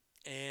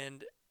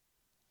 And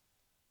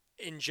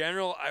in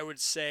general, I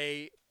would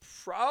say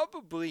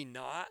probably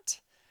not.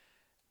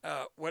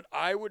 What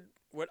I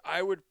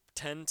would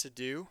tend to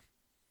do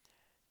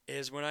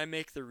is when I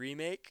make the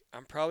remake,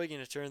 I'm probably going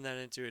to turn that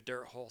into a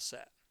dirt hole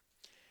set,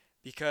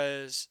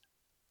 because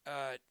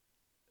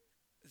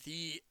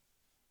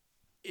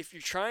if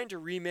you're trying to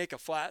remake a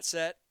flat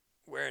set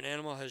where an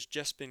animal has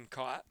just been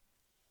caught,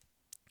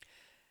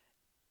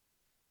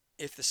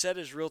 if the set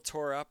is real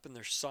tore up and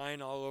there's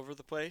sign all over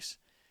the place,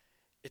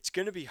 it's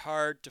going to be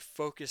hard to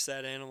focus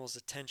that animal's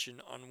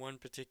attention on one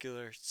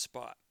particular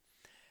spot.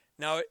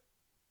 Now,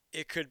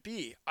 it could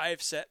be.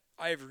 I've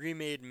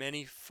remade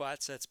many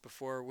flat sets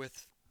before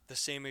with the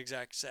same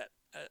exact set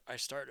I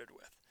started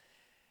with.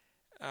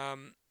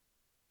 And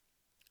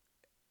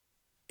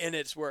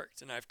it's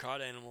worked, and I've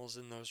caught animals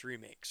in those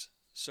remakes.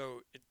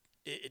 So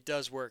it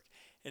does work.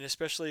 And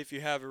especially if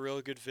you have a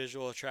real good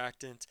visual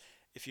attractant,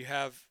 if you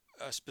have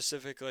a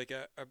specific, like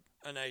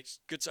a nice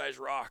good sized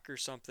rock or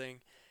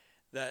something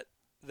that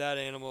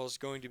animal is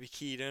going to be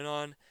keyed in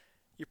on,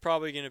 you're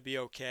probably going to be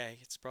okay.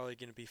 It's probably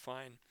going to be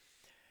fine.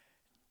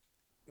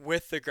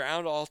 With the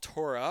ground all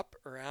tore up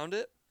around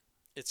it,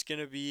 it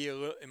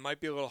might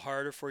be a little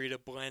harder for you to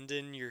blend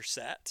in your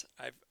set.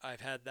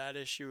 I've had that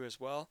issue as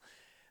well.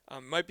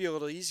 Might be a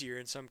little easier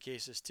in some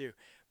cases too.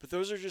 But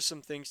those are just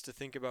some things to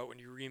think about when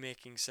you're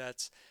remaking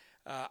sets.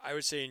 I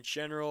would say in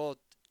general,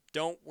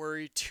 don't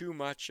worry too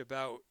much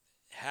about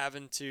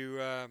having to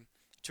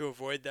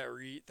avoid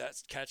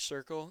that catch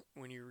circle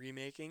when you're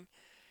remaking.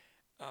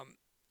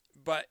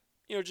 But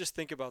just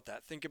think about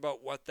that. Think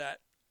about what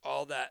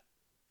all that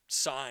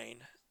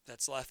sign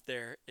that's left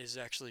there is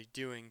actually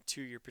doing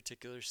to your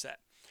particular set.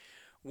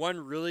 One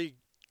really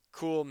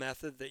cool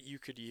method that you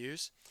could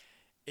use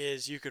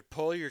is you could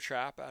pull your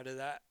trap out of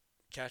that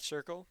catch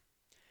circle,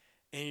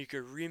 and you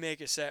could remake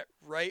a set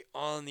right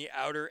on the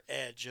outer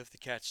edge of the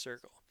catch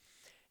circle.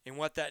 And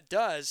what that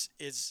does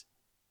is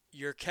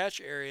your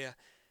catch area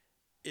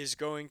is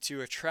going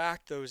to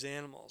attract those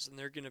animals, and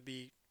they're going to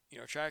be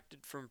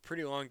attracted from a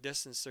pretty long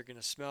distance. They're going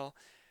to smell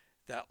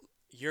that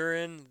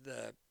urine,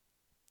 the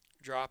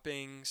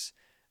droppings,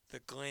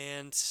 the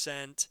gland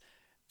scent.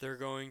 They're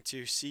going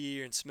to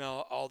see and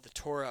smell all the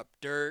tore up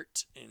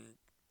dirt and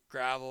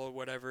gravel,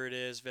 whatever it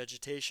is,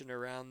 vegetation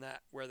around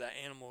that where that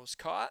animal was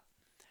caught.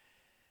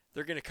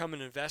 They're going to come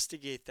and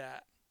investigate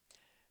that.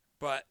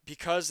 But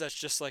because that's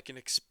just like an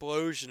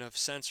explosion of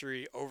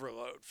sensory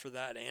overload for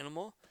that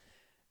animal,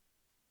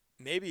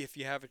 maybe if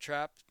you have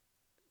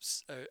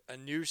a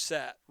new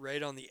set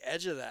right on the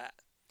edge of that,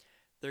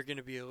 they're going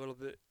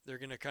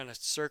to kind of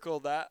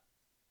circle that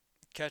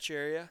catch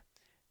area.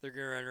 They're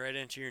going to run right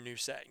into your new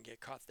set and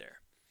get caught there.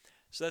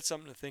 So that's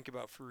something to think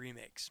about for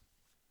remakes.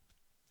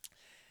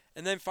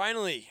 And then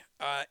finally,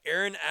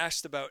 Aaron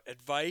asked about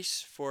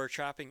advice for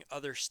trapping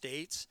other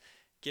states,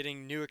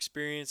 getting new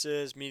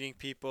experiences, meeting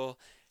people.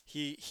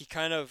 He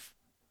kind of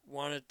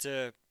wanted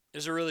to,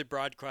 it's a really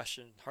broad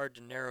question, hard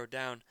to narrow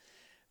down,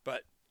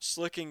 but just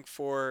looking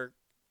for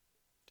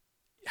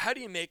how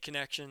do you make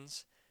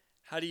connections?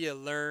 How do you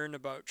learn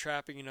about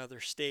trapping in other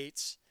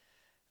states?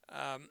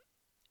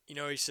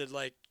 He said,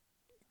 like,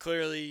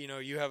 clearly,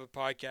 you have a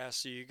podcast,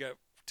 so you got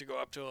to go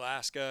up to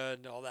Alaska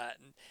and all that.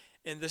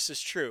 And this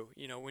is true.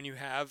 When you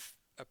have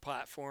a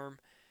platform,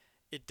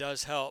 it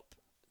does help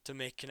to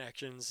make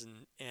connections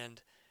and in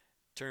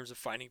terms of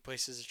finding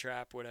places to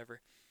trap,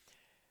 whatever.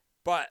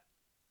 But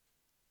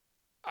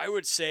I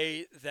would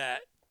say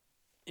that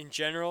in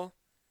general,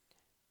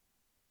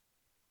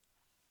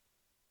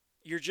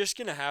 you're just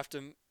going to have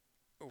to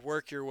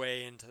work your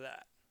way into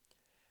that.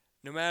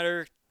 No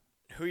matter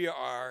who you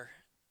are,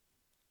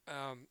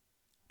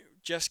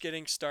 just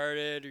getting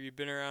started or you've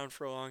been around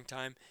for a long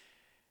time,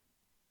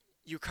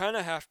 you kind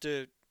of have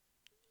to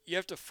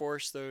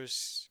force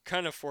those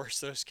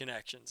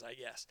connections, I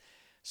guess.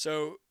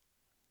 So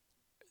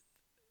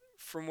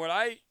from what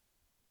I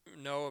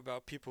know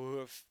about people who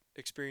have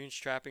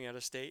experienced trapping out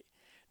of state,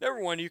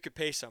 number one, you could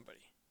pay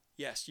somebody.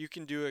 Yes, you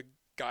can do a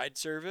guide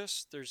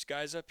service. There's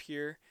guys up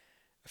here,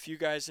 a few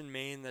guys in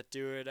Maine that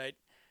do it.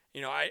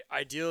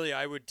 Ideally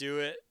I would do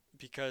it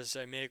because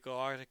I make a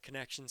lot of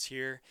connections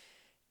here,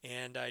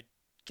 and I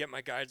get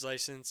my guide's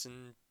license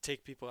and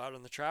take people out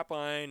on the trap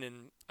line,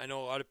 and I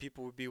know a lot of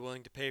people would be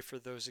willing to pay for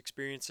those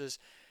experiences.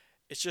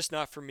 It's just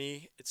not for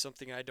me. It's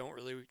something I don't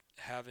really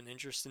have an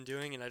interest in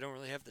doing, and I don't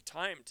really have the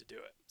time to do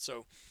it.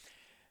 So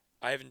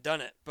I haven't done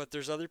it, but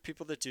there's other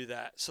people that do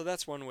that. So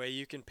that's one way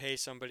you can pay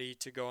somebody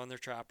to go on their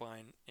trap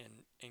line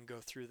and go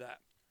through that.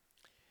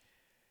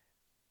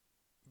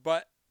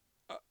 But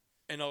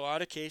in a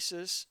lot of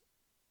cases,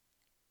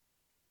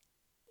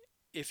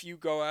 if you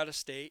go out of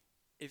state,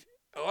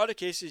 a lot of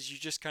cases you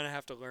just kind of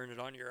have to learn it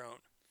on your own.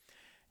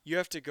 You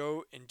have to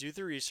go and do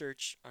the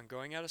research on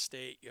going out of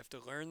state. You have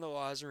to learn the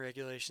laws and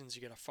regulations.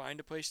 You got to find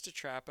a place to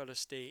trap out of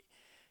state.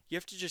 You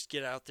have to just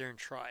get out there and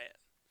try it.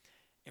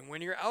 And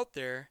when you're out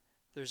there,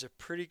 there's a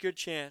pretty good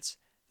chance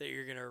that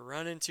you're going to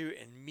run into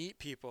and meet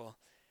people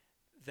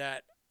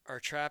that are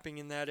trapping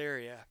in that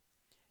area.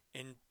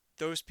 And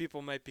those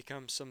people might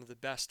become some of the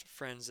best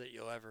friends that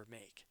you'll ever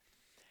make.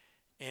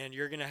 And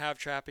you're going to have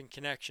trapping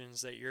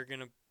connections that you're going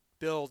to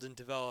build and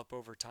develop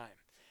over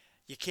time.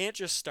 You can't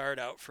just start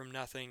out from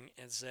nothing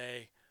and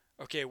say,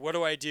 okay, what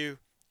do I do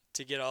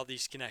to get all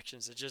these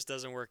connections? It just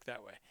doesn't work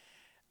that way.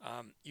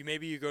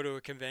 Maybe you go to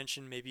a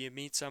convention, maybe you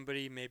meet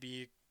somebody, maybe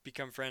you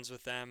become friends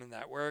with them and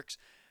that works.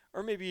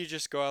 Or maybe you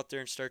just go out there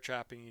and start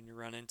trapping and you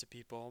run into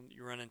people.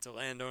 You run into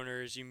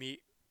landowners, you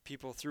meet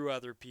people through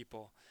other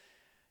people.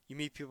 You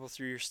meet people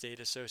through your state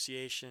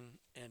association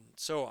and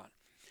so on.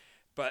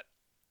 But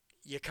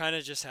you kind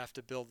of just have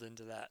to build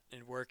into that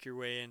and work your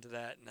way into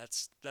that, and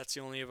that's the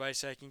only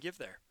advice I can give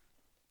there.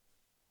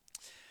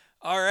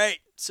 All right,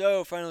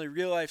 so finally,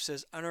 Real Life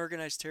says,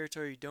 unorganized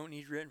territory, you don't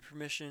need written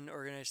permission,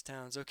 organized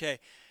towns. Okay,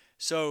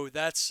 so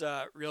that's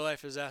Real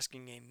Life is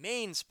asking a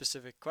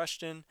Maine-specific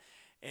question,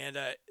 and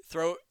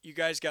you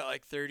guys got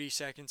like 30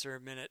 seconds or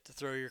a minute to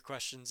throw your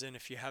questions in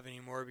if you have any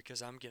more,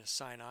 because I'm going to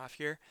sign off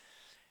here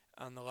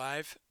on the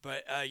live.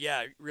 But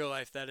yeah, Real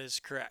Life, that is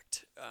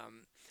correct.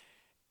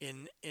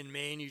 In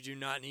Maine, you do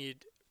not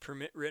need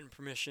written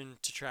permission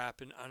to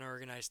trap in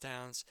unorganized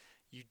towns.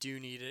 You do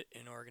need it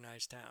in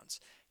organized towns.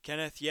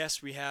 Kenneth,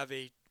 yes, we have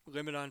a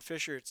limit on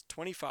Fisher. It's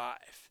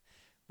 25.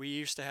 We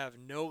used to have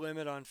no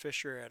limit on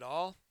Fisher at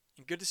all.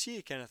 And good to see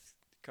you, Kenneth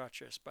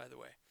Kotras, by the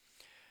way.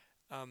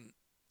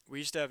 We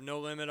used to have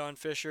no limit on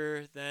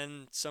Fisher.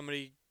 Then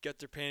somebody got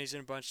their panties in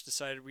a bunch,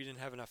 decided we didn't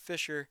have enough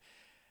Fisher,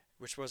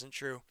 which wasn't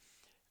true.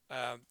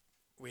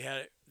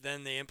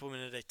 Then they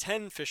implemented a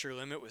 10 Fisher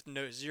limit with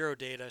zero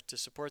data to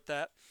support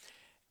that.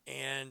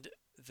 And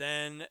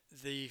then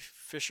the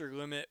Fisher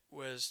limit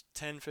was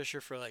 10 Fisher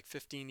for like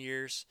 15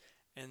 years,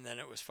 and then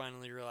it was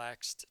finally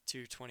relaxed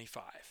to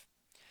 25.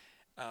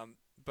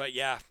 But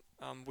yeah,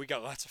 we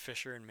got lots of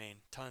Fisher in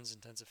Maine, tons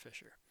and tons of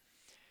Fisher.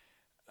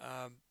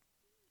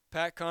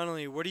 Pat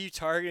Connolly, what are you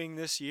targeting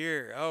this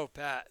year? Oh,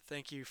 Pat,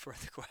 thank you for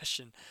the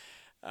question.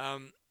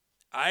 I'm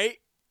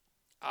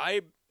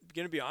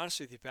going to be honest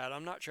with you, Pat.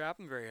 I'm not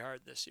trapping very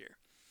hard this year.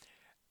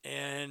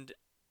 And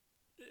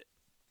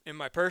in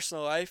my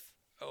personal life,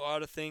 a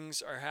lot of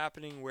things are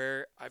happening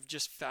where I've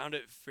just found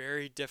it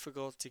very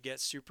difficult to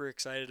get super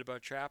excited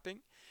about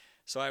trapping.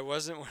 So I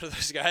wasn't one of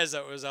those guys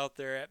that was out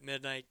there at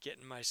midnight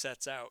getting my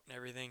sets out and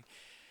everything.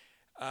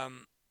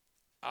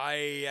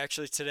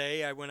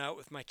 Today I went out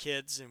with my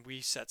kids and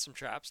we set some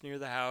traps near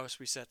the house.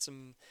 We set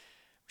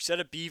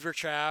a beaver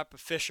trap, a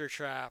Fisher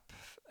trap,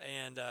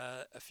 and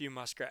a few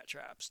muskrat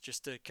traps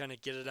just to kind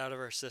of get it out of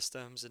our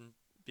systems and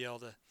be able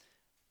to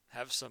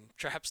have some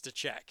traps to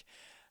check.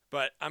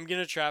 But I'm going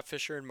to trap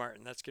Fisher and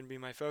marten. That's going to be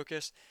my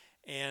focus.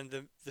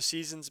 And the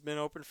season's been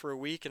open for a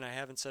week and I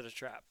haven't set a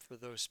trap for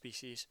those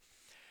species.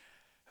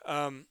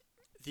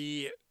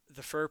 The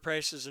fur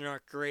prices are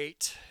not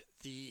great.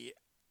 The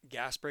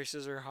gas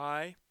prices are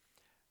high.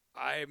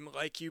 I'm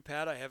like you,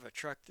 Pat. I have a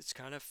truck that's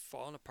kind of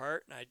falling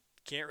apart and I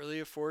can't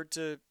really afford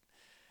to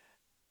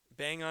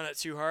bang on it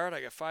too hard.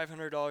 I got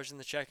 $500 in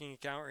the checking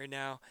account right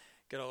now.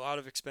 Got a lot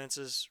of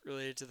expenses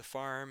related to the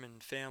farm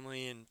and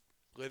family and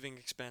living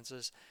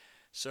expenses.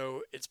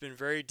 So it's been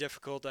very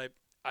difficult.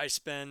 I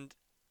spend,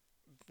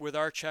 with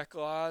our check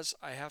laws,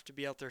 I have to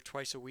be out there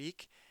twice a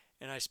week,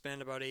 and I spend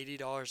about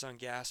 $80 on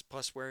gas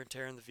plus wear and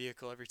tear in the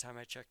vehicle every time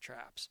I check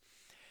traps.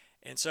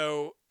 And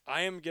so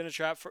I am going to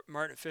trap for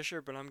marten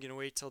Fisher, but I'm going to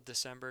wait till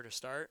December to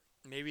start.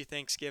 Maybe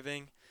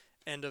Thanksgiving,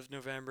 end of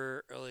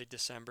November, early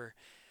December.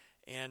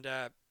 And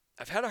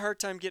I've had a hard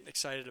time getting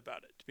excited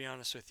about it, to be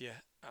honest with you,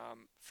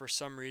 for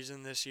some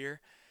reason this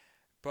year.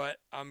 But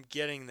I'm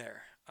getting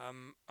there.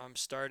 I'm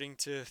starting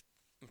to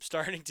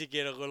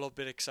get a little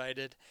bit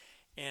excited,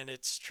 and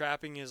it's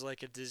trapping is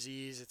like a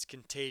disease. It's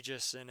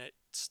contagious, and it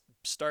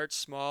starts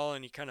small,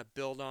 and you kind of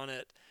build on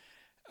it.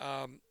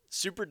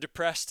 Super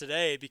depressed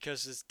today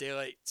because it's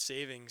daylight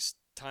savings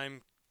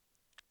time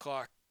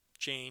clock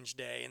change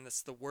day, and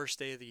that's the worst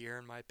day of the year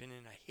in my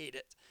opinion. I hate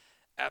it.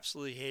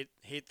 Absolutely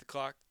hate the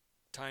clock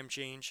time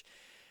change.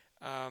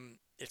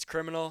 It's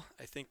criminal.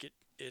 I think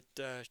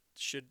the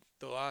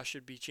law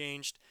should be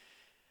changed.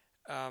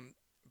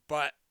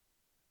 But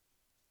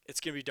it's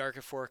gonna be dark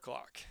at 4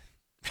 o'clock,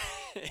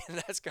 and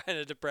that's kind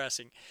of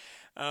depressing.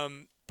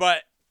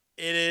 But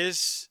it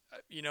is,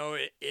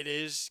 it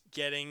is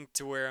getting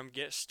to where I'm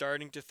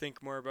starting to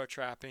think more about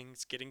trapping.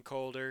 It's getting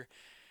colder.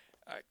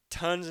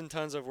 Tons and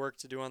tons of work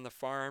to do on the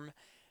farm.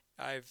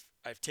 I've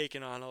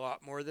taken on a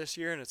lot more this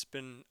year, and it's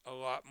been a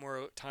lot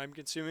more time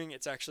consuming.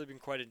 It's actually been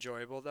quite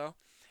enjoyable though.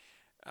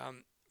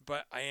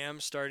 But I am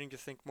starting to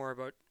think more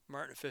about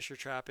Martin Fisher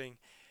trapping.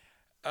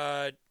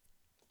 I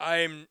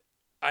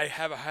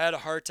have had a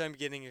hard time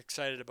getting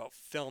excited about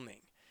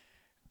filming.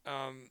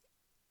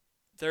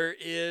 There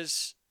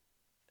is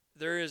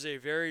a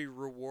very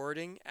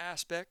rewarding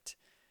aspect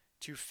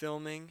to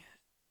filming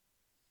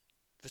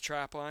the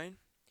trap line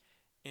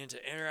and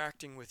to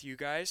interacting with you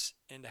guys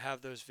and to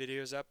have those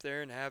videos up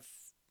there and have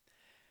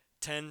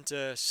 10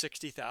 to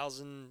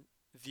 60,000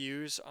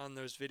 views on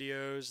those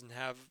videos and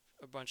have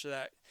a bunch of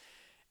that.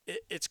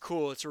 It's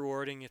cool. It's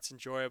rewarding. It's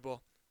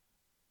enjoyable.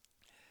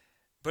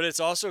 But it's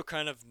also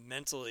kind of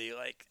mentally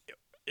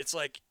it's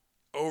like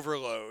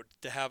overload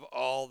to have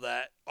all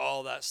that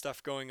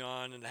stuff going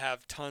on and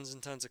have tons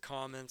and tons of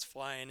comments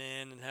flying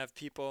in and have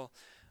people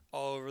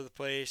all over the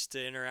place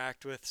to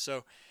interact with.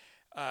 So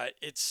part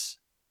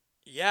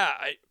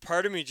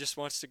of me just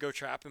wants to go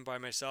trapping by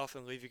myself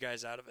and leave you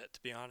guys out of it,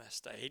 to be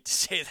honest. I hate to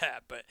say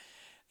that, but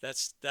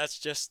that's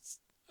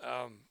just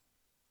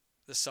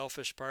the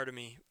selfish part of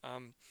me.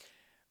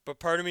 But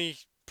part of me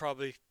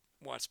probably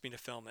wants me to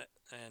film it,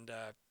 and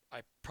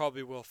I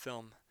probably will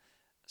film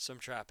some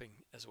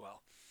trapping as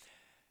well.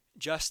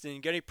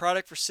 Justin, got any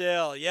product for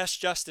sale? Yes,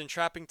 Justin,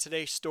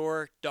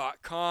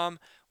 trappingtodaystore.com.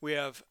 We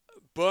have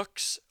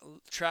books,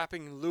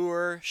 trapping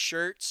lure,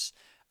 shirts,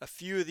 a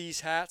few of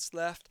these hats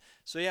left.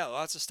 So yeah,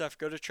 lots of stuff.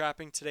 Go to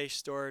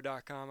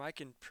trappingtodaystore.com. I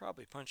can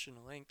probably punch in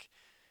a link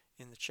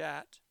in the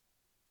chat.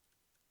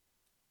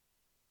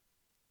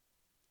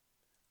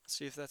 Let's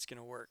see if that's going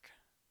to work.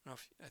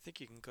 I think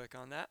you can click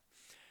on that.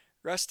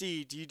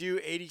 Rusty, do you do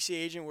ADC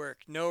agent work?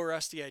 No,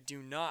 Rusty, I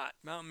do not.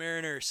 Mountain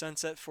Mariner,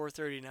 Sunset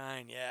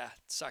 439. Yeah, it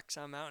sucks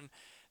on Mountain.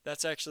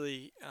 That's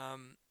actually,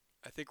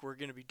 I think we're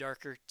going to be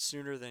darker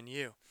sooner than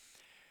you.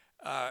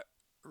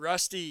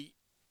 Rusty,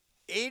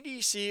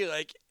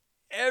 ADC,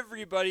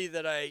 everybody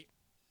that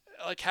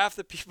half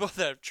the people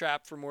that have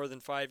trapped for more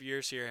than 5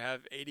 years here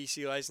have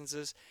ADC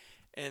licenses,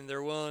 and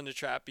they're willing to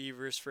trap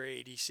beavers for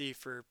ADC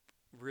for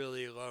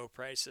really low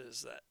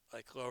prices, that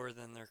lower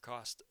than their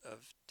cost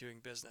of doing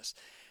business.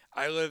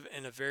 I live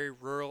in a very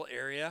rural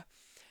area,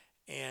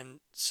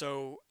 and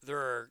so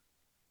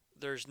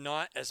there's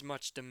not as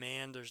much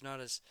demand. There's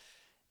not as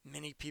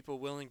many people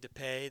willing to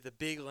pay. The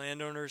big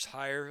landowners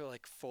hire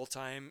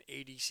full-time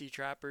ADC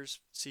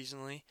trappers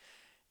seasonally,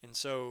 and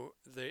so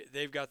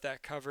they've got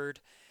that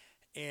covered.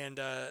 And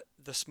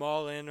the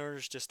small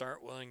landowners just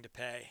aren't willing to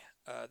pay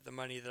the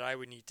money that I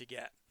would need to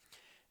get.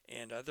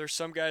 And there's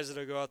some guys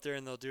that'll go out there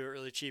and they'll do it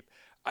really cheap.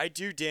 I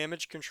do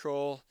damage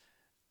control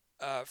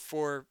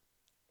for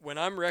when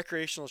I'm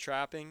recreational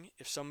trapping.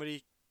 If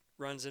somebody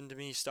runs into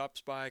me, stops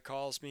by,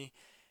 calls me,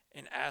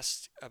 and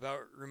asks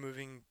about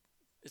removing,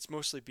 it's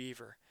mostly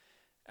beaver,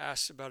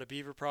 asks about a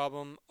beaver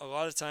problem. A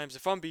lot of times,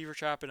 if I'm beaver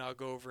trapping, I'll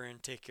go over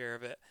and take care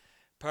of it.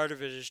 Part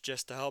of it is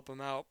just to help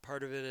them out.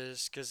 Part of it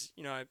is because,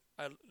 I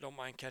don't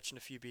mind catching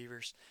a few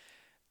beavers.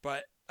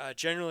 But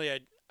generally,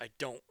 I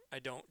don't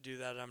do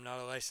that. I'm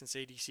not a licensed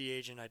ADC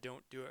agent. I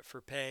don't do it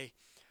for pay.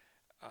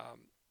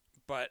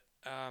 But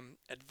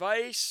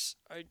advice,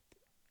 I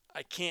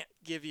can't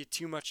give you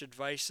too much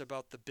advice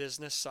about the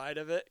business side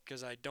of it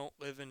because I don't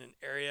live in an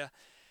area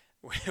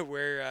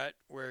where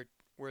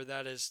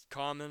that is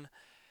common.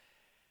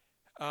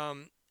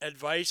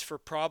 Advice for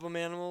problem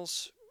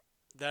animals,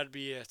 that'd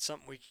be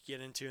something we could get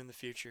into in the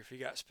future. If you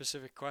got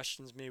specific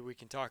questions, maybe we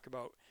can talk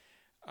about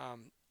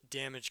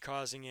damage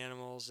causing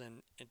animals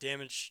and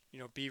damage,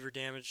 beaver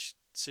damage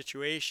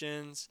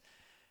situations,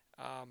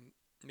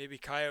 maybe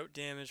coyote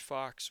damage,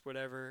 fox,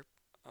 whatever.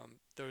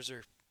 Those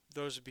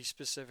would be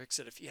specifics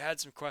that if you had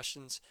some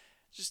questions,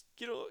 just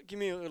give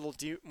me a little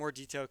more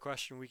detailed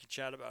question. We can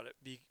chat about it.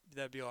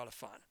 That'd be a lot of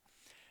fun.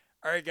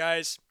 All right,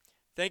 guys.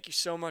 Thank you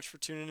so much for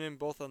tuning in,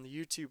 both on the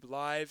YouTube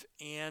live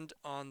and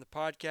on the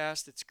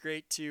podcast. It's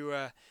great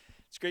to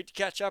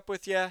catch up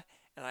with you,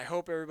 and I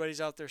hope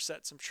everybody's out there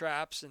setting some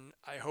traps, and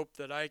I hope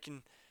that I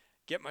can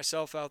get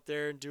myself out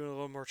there and doing a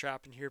little more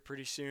trapping here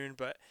pretty soon.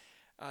 But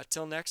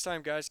till next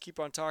time, guys, keep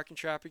on talking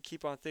trapping,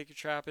 keep on thinking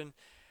trapping.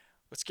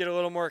 Let's get a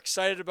little more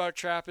excited about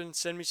trapping.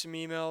 Send me some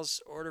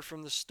emails, order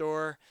from the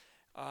store,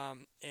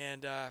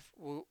 and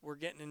we're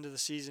getting into the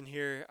season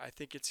here. I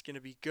think it's going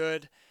to be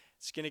good.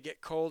 It's going to get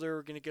colder.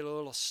 We're going to get a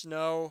little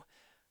snow.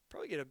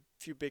 probably get a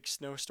few big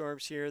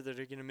snowstorms here that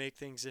are going to make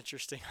things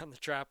interesting on the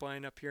trap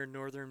line up here in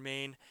northern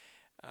Maine.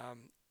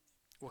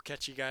 We'll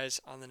catch you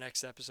guys on the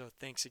next episode.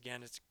 Thanks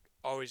again. It's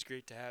always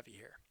great to have you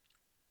here.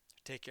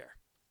 Take care.